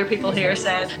see other people here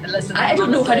saying, listen, I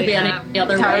don't know how to be any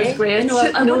other way. Great.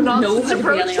 I wouldn't know how to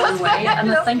be any other way.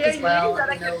 And I think as well,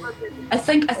 I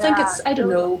think it's, I don't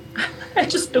know. I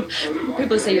just don't.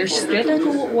 People say you're straight. I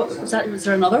go, what was that? Was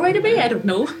there another way to be? I don't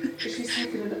know.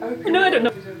 I don't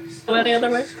know any other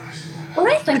way. Well,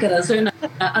 I think it is, and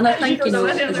I think, as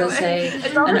I say,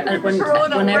 and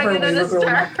whenever we were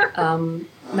growing up,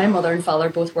 my mother and father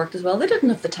both worked as well. They didn't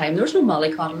have the time. There was no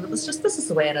mollycoddling. It was just, this is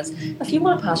the way it is. If you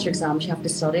want to pass your exams, you have to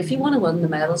study. If you want to win the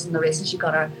medals and the races, you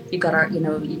gotta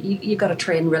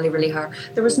train really, really hard.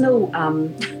 There was no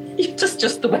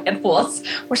just the way it was.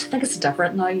 Whereas I think it's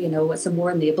different now. It's a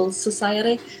more enabled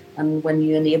society, and when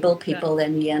you enable people,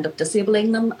 then you end up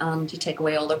disabling them, and you take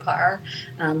away all their power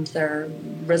and their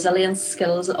resilience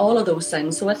skills and all of those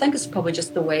things. So I think it's probably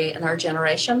just the way in our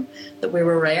generation that we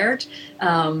were reared.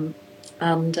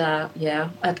 And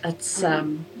it's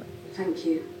Thank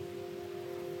you.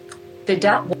 the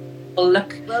debt. Well,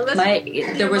 look, Well,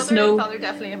 listen, there was your mother and no. father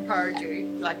definitely empowered you,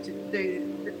 like to do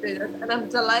this, and I'm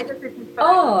delighted that you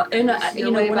Oh, found you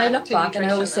know, way when I back look to back, and I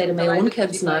always nutrition. say to I'm my own delighted that you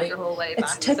kids now, found your whole way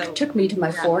it's back. So, took me to my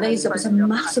yeah, 40s. It proud was of a you on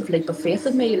that. massive leap of faith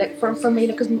in me, like for me,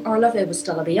 because our Olivia was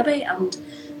still a baby, and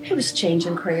I was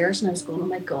changing careers, and I was going, oh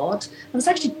my God. It was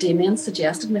actually Damien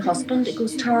suggested, my husband, he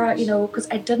goes, Tara, you know, because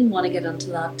I didn't want to get into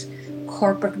that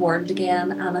corporate world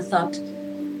again, and I thought,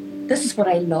 this is what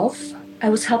I love. I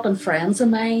was helping friends of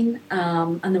mine,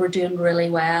 and they were doing really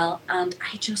well, and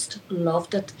I just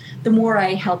loved it. The more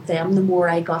I helped them, the more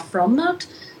I got from that.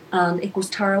 And it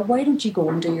goes, Tara, why don't you go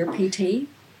and do your PT?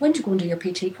 Why don't you go and do your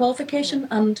PT qualification?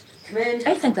 And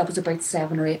I think that was about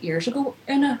 7 or 8 years ago,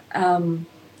 Una.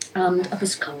 And it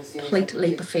was a complete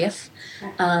leap of faith,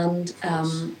 and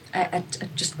it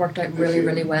just worked out really,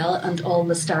 really well, and all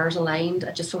the stars aligned.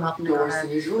 I just so happened to go to our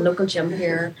local gym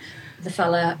here. The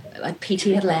fella at PT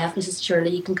had left, and he says,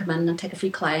 surely you can come in and take a few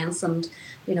clients. And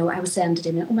you know, I was saying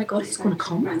to him, oh my God, it's going to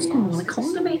come, it's going to want to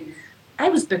come to me. I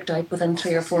was booked out within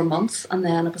 3 or 4 months, and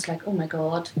then it was like, oh my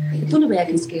God, the only way I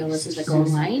can scale this is like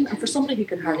online. And for somebody who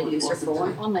can hardly use their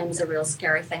phone, online was a real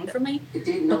scary thing for me.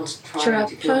 But sure, I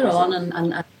put it on,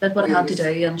 and I did what I had to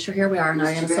do, and sure, here we are now,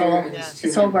 and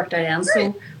it's all worked out. And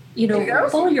so, you know,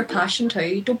 follow your passion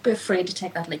too. Don't be afraid to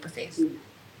take that leap of faith.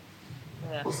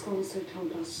 Yeah. Oscar also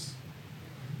told us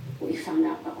what you found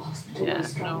out about the hospital. Yeah,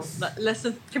 no.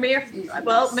 Listen, come here.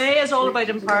 Well, May is all about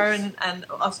empowering and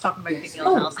us talking about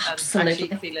female health and actually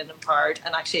feeling empowered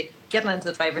and actually getting into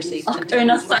the driver's seat and taking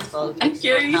responsibility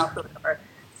for health or whatever.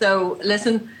 So,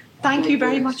 listen, thank you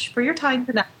very much for your time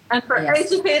tonight and for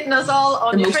educating us all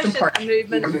on nutrition and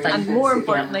movement, and more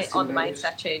importantly, on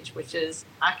mindset change, which is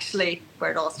actually where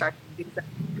it all starts.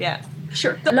 Yeah.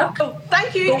 Sure. So, look,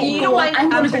 thank you. You don't mind I'm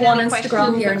going to go on any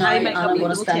Instagram here now, I and might I'm not be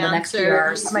going to able spend the next few answer.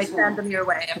 hours. I might send them your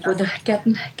way.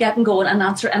 Getting going and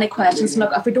answer any questions.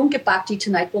 Look, if we don't get back to you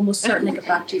tonight, we'll most certainly get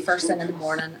back to you first thing in the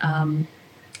morning, and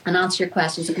answer your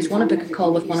questions. If you want to book a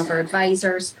call with one of our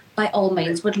advisors, by all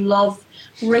means, would love,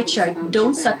 reach out.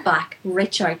 Don't sit back,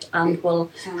 reach out, and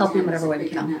we'll help you in whatever way we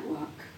can.